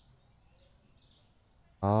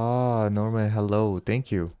 Ah, Norma, hello.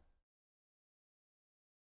 Thank you.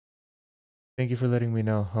 Thank you for letting me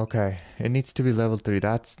know. Okay. It needs to be level 3.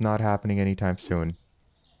 That's not happening anytime soon.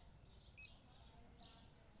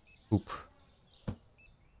 Oop.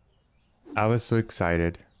 I was so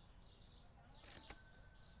excited.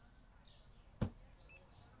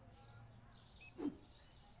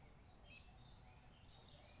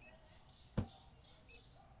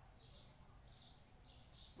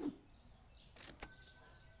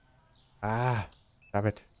 Ah, stop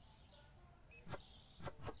it.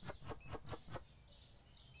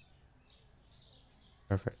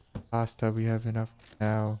 Perfect. Pasta, we have enough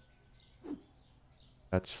now.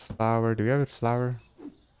 That's flour. Do we have it flour?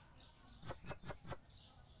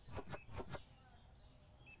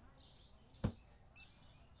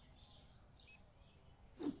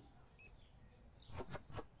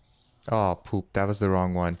 Oh, poop. That was the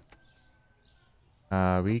wrong one.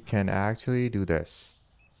 We can actually do this.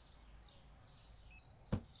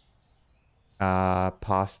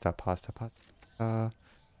 Pasta.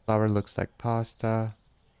 Flour looks like pasta.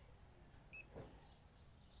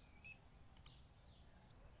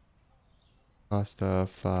 Pasta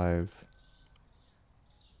 5.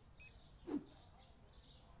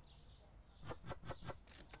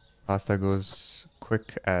 Pasta goes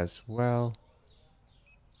quick as well.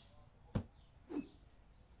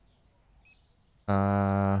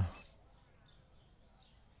 I'm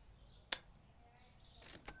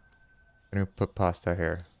gonna put pasta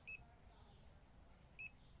here.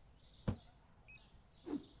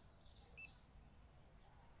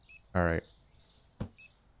 All right.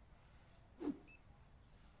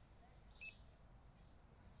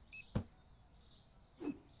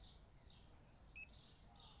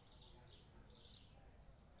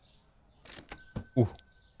 Ooh,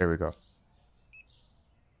 there we go.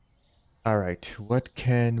 All right, what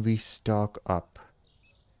can we stock up?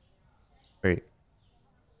 Wait,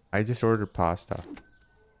 I just ordered pasta.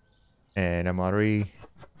 And I'm already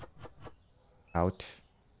out.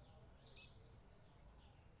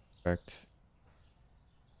 Perfect.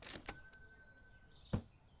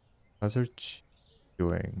 How's our cheese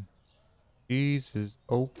doing? Cheese is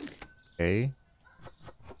okay.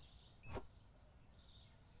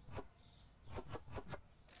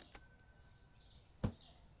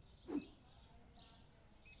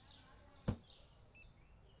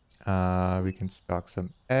 We can stock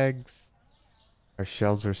some eggs. Our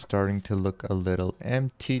shelves are starting to look a little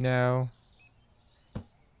empty now.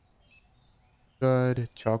 Good.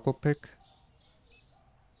 Choco pick.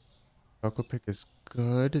 Choco pick is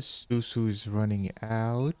good. Susu is running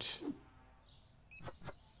out.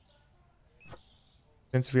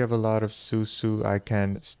 Since we have a lot of Susu, I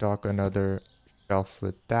can stock another shelf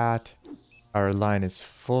with that. Our line is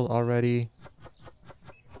full already.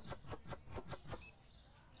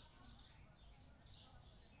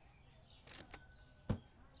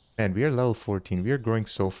 Man, we are level 14. We are growing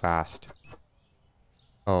so fast.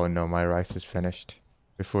 Oh no, my rice is finished.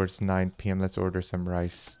 Before it's 9 p.m., let's order some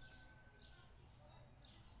rice.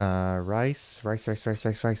 Rice.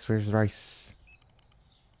 Where's rice?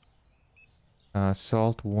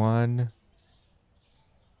 Salt 1.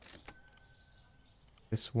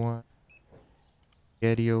 This one.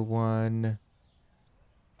 Spaghetti 1.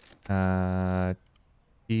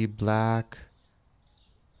 Tea black.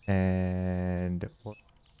 And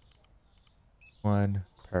 1.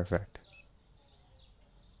 Perfect.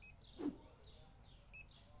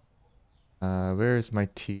 Where is my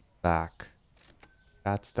tea black?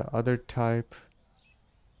 That's the other type.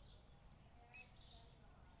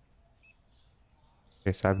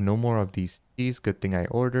 Okay, so I have no more of these teas. Good thing I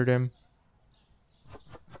ordered them.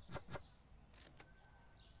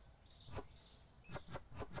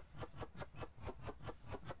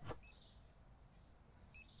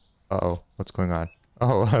 Uh-oh, what's going on?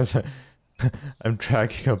 Oh, I'm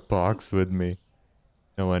dragging a box with me.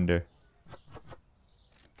 No wonder.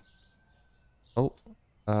 Oh,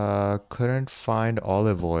 couldn't find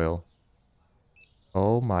olive oil.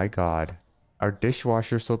 Oh my god. Our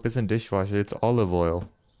dishwasher soap isn't dishwasher, it's olive oil.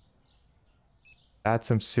 That's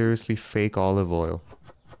some seriously fake olive oil.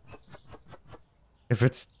 If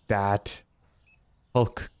it's that.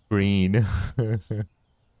 Hulk green.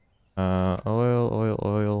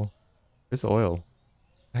 Oil. There's oil.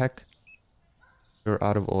 Heck, we're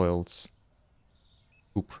out of oils.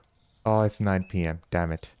 Oop. Oh, it's 9 p.m.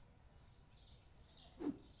 Damn it.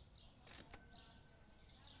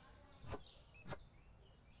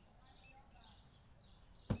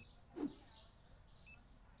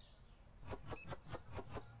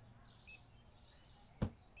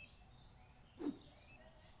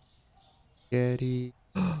 Spaghetti.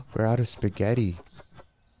 We're out of spaghetti.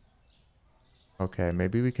 Okay,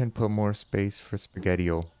 maybe we can put more space for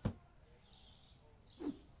spaghetti-o.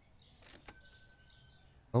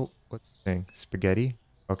 Oh, what's the thing? Spaghetti?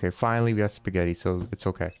 Okay, finally we have spaghetti, so it's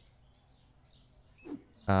okay.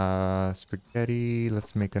 Spaghetti.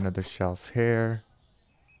 Let's make another shelf here.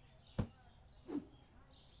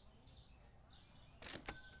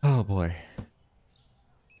 Oh boy.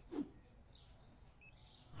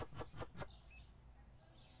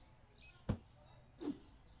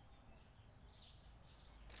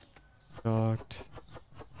 Dot.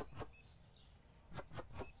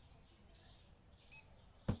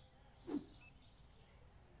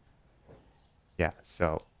 Yeah,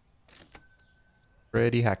 so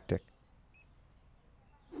pretty hectic.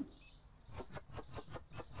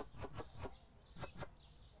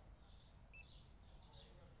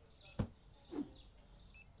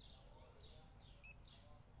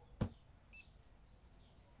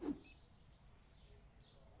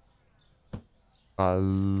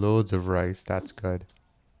 Loads of rice. That's good.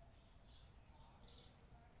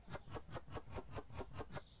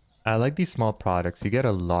 I like these small products. You get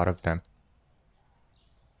a lot of them.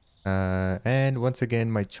 And once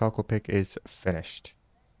again, my choco pick is finished.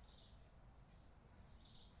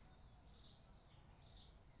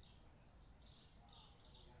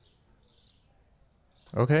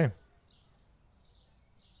 Okay.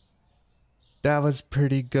 That was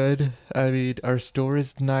pretty good. I mean, our store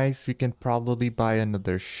is nice. We can probably buy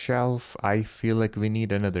another shelf. I feel like we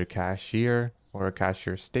need another cashier or a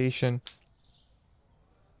cashier station.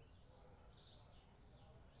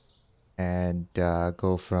 And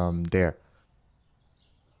go from there.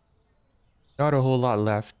 Not a whole lot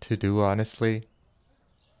left to do, honestly.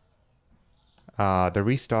 The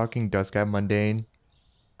restocking does get mundane.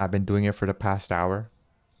 I've been doing it for the past hour.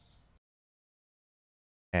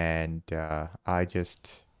 And I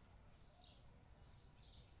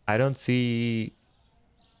don't see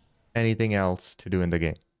anything else to do in the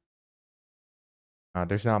game.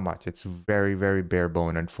 There's not much. It's very, very bare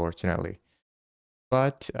bone, unfortunately.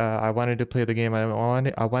 But I wanted to play the game. I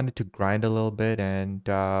wanted to grind a little bit, and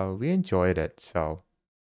we enjoyed it. So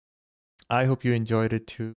I hope you enjoyed it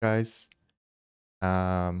too, guys.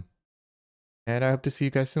 Um, and I hope to see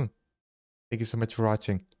you guys soon. Thank you so much for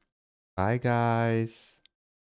watching. Bye, guys.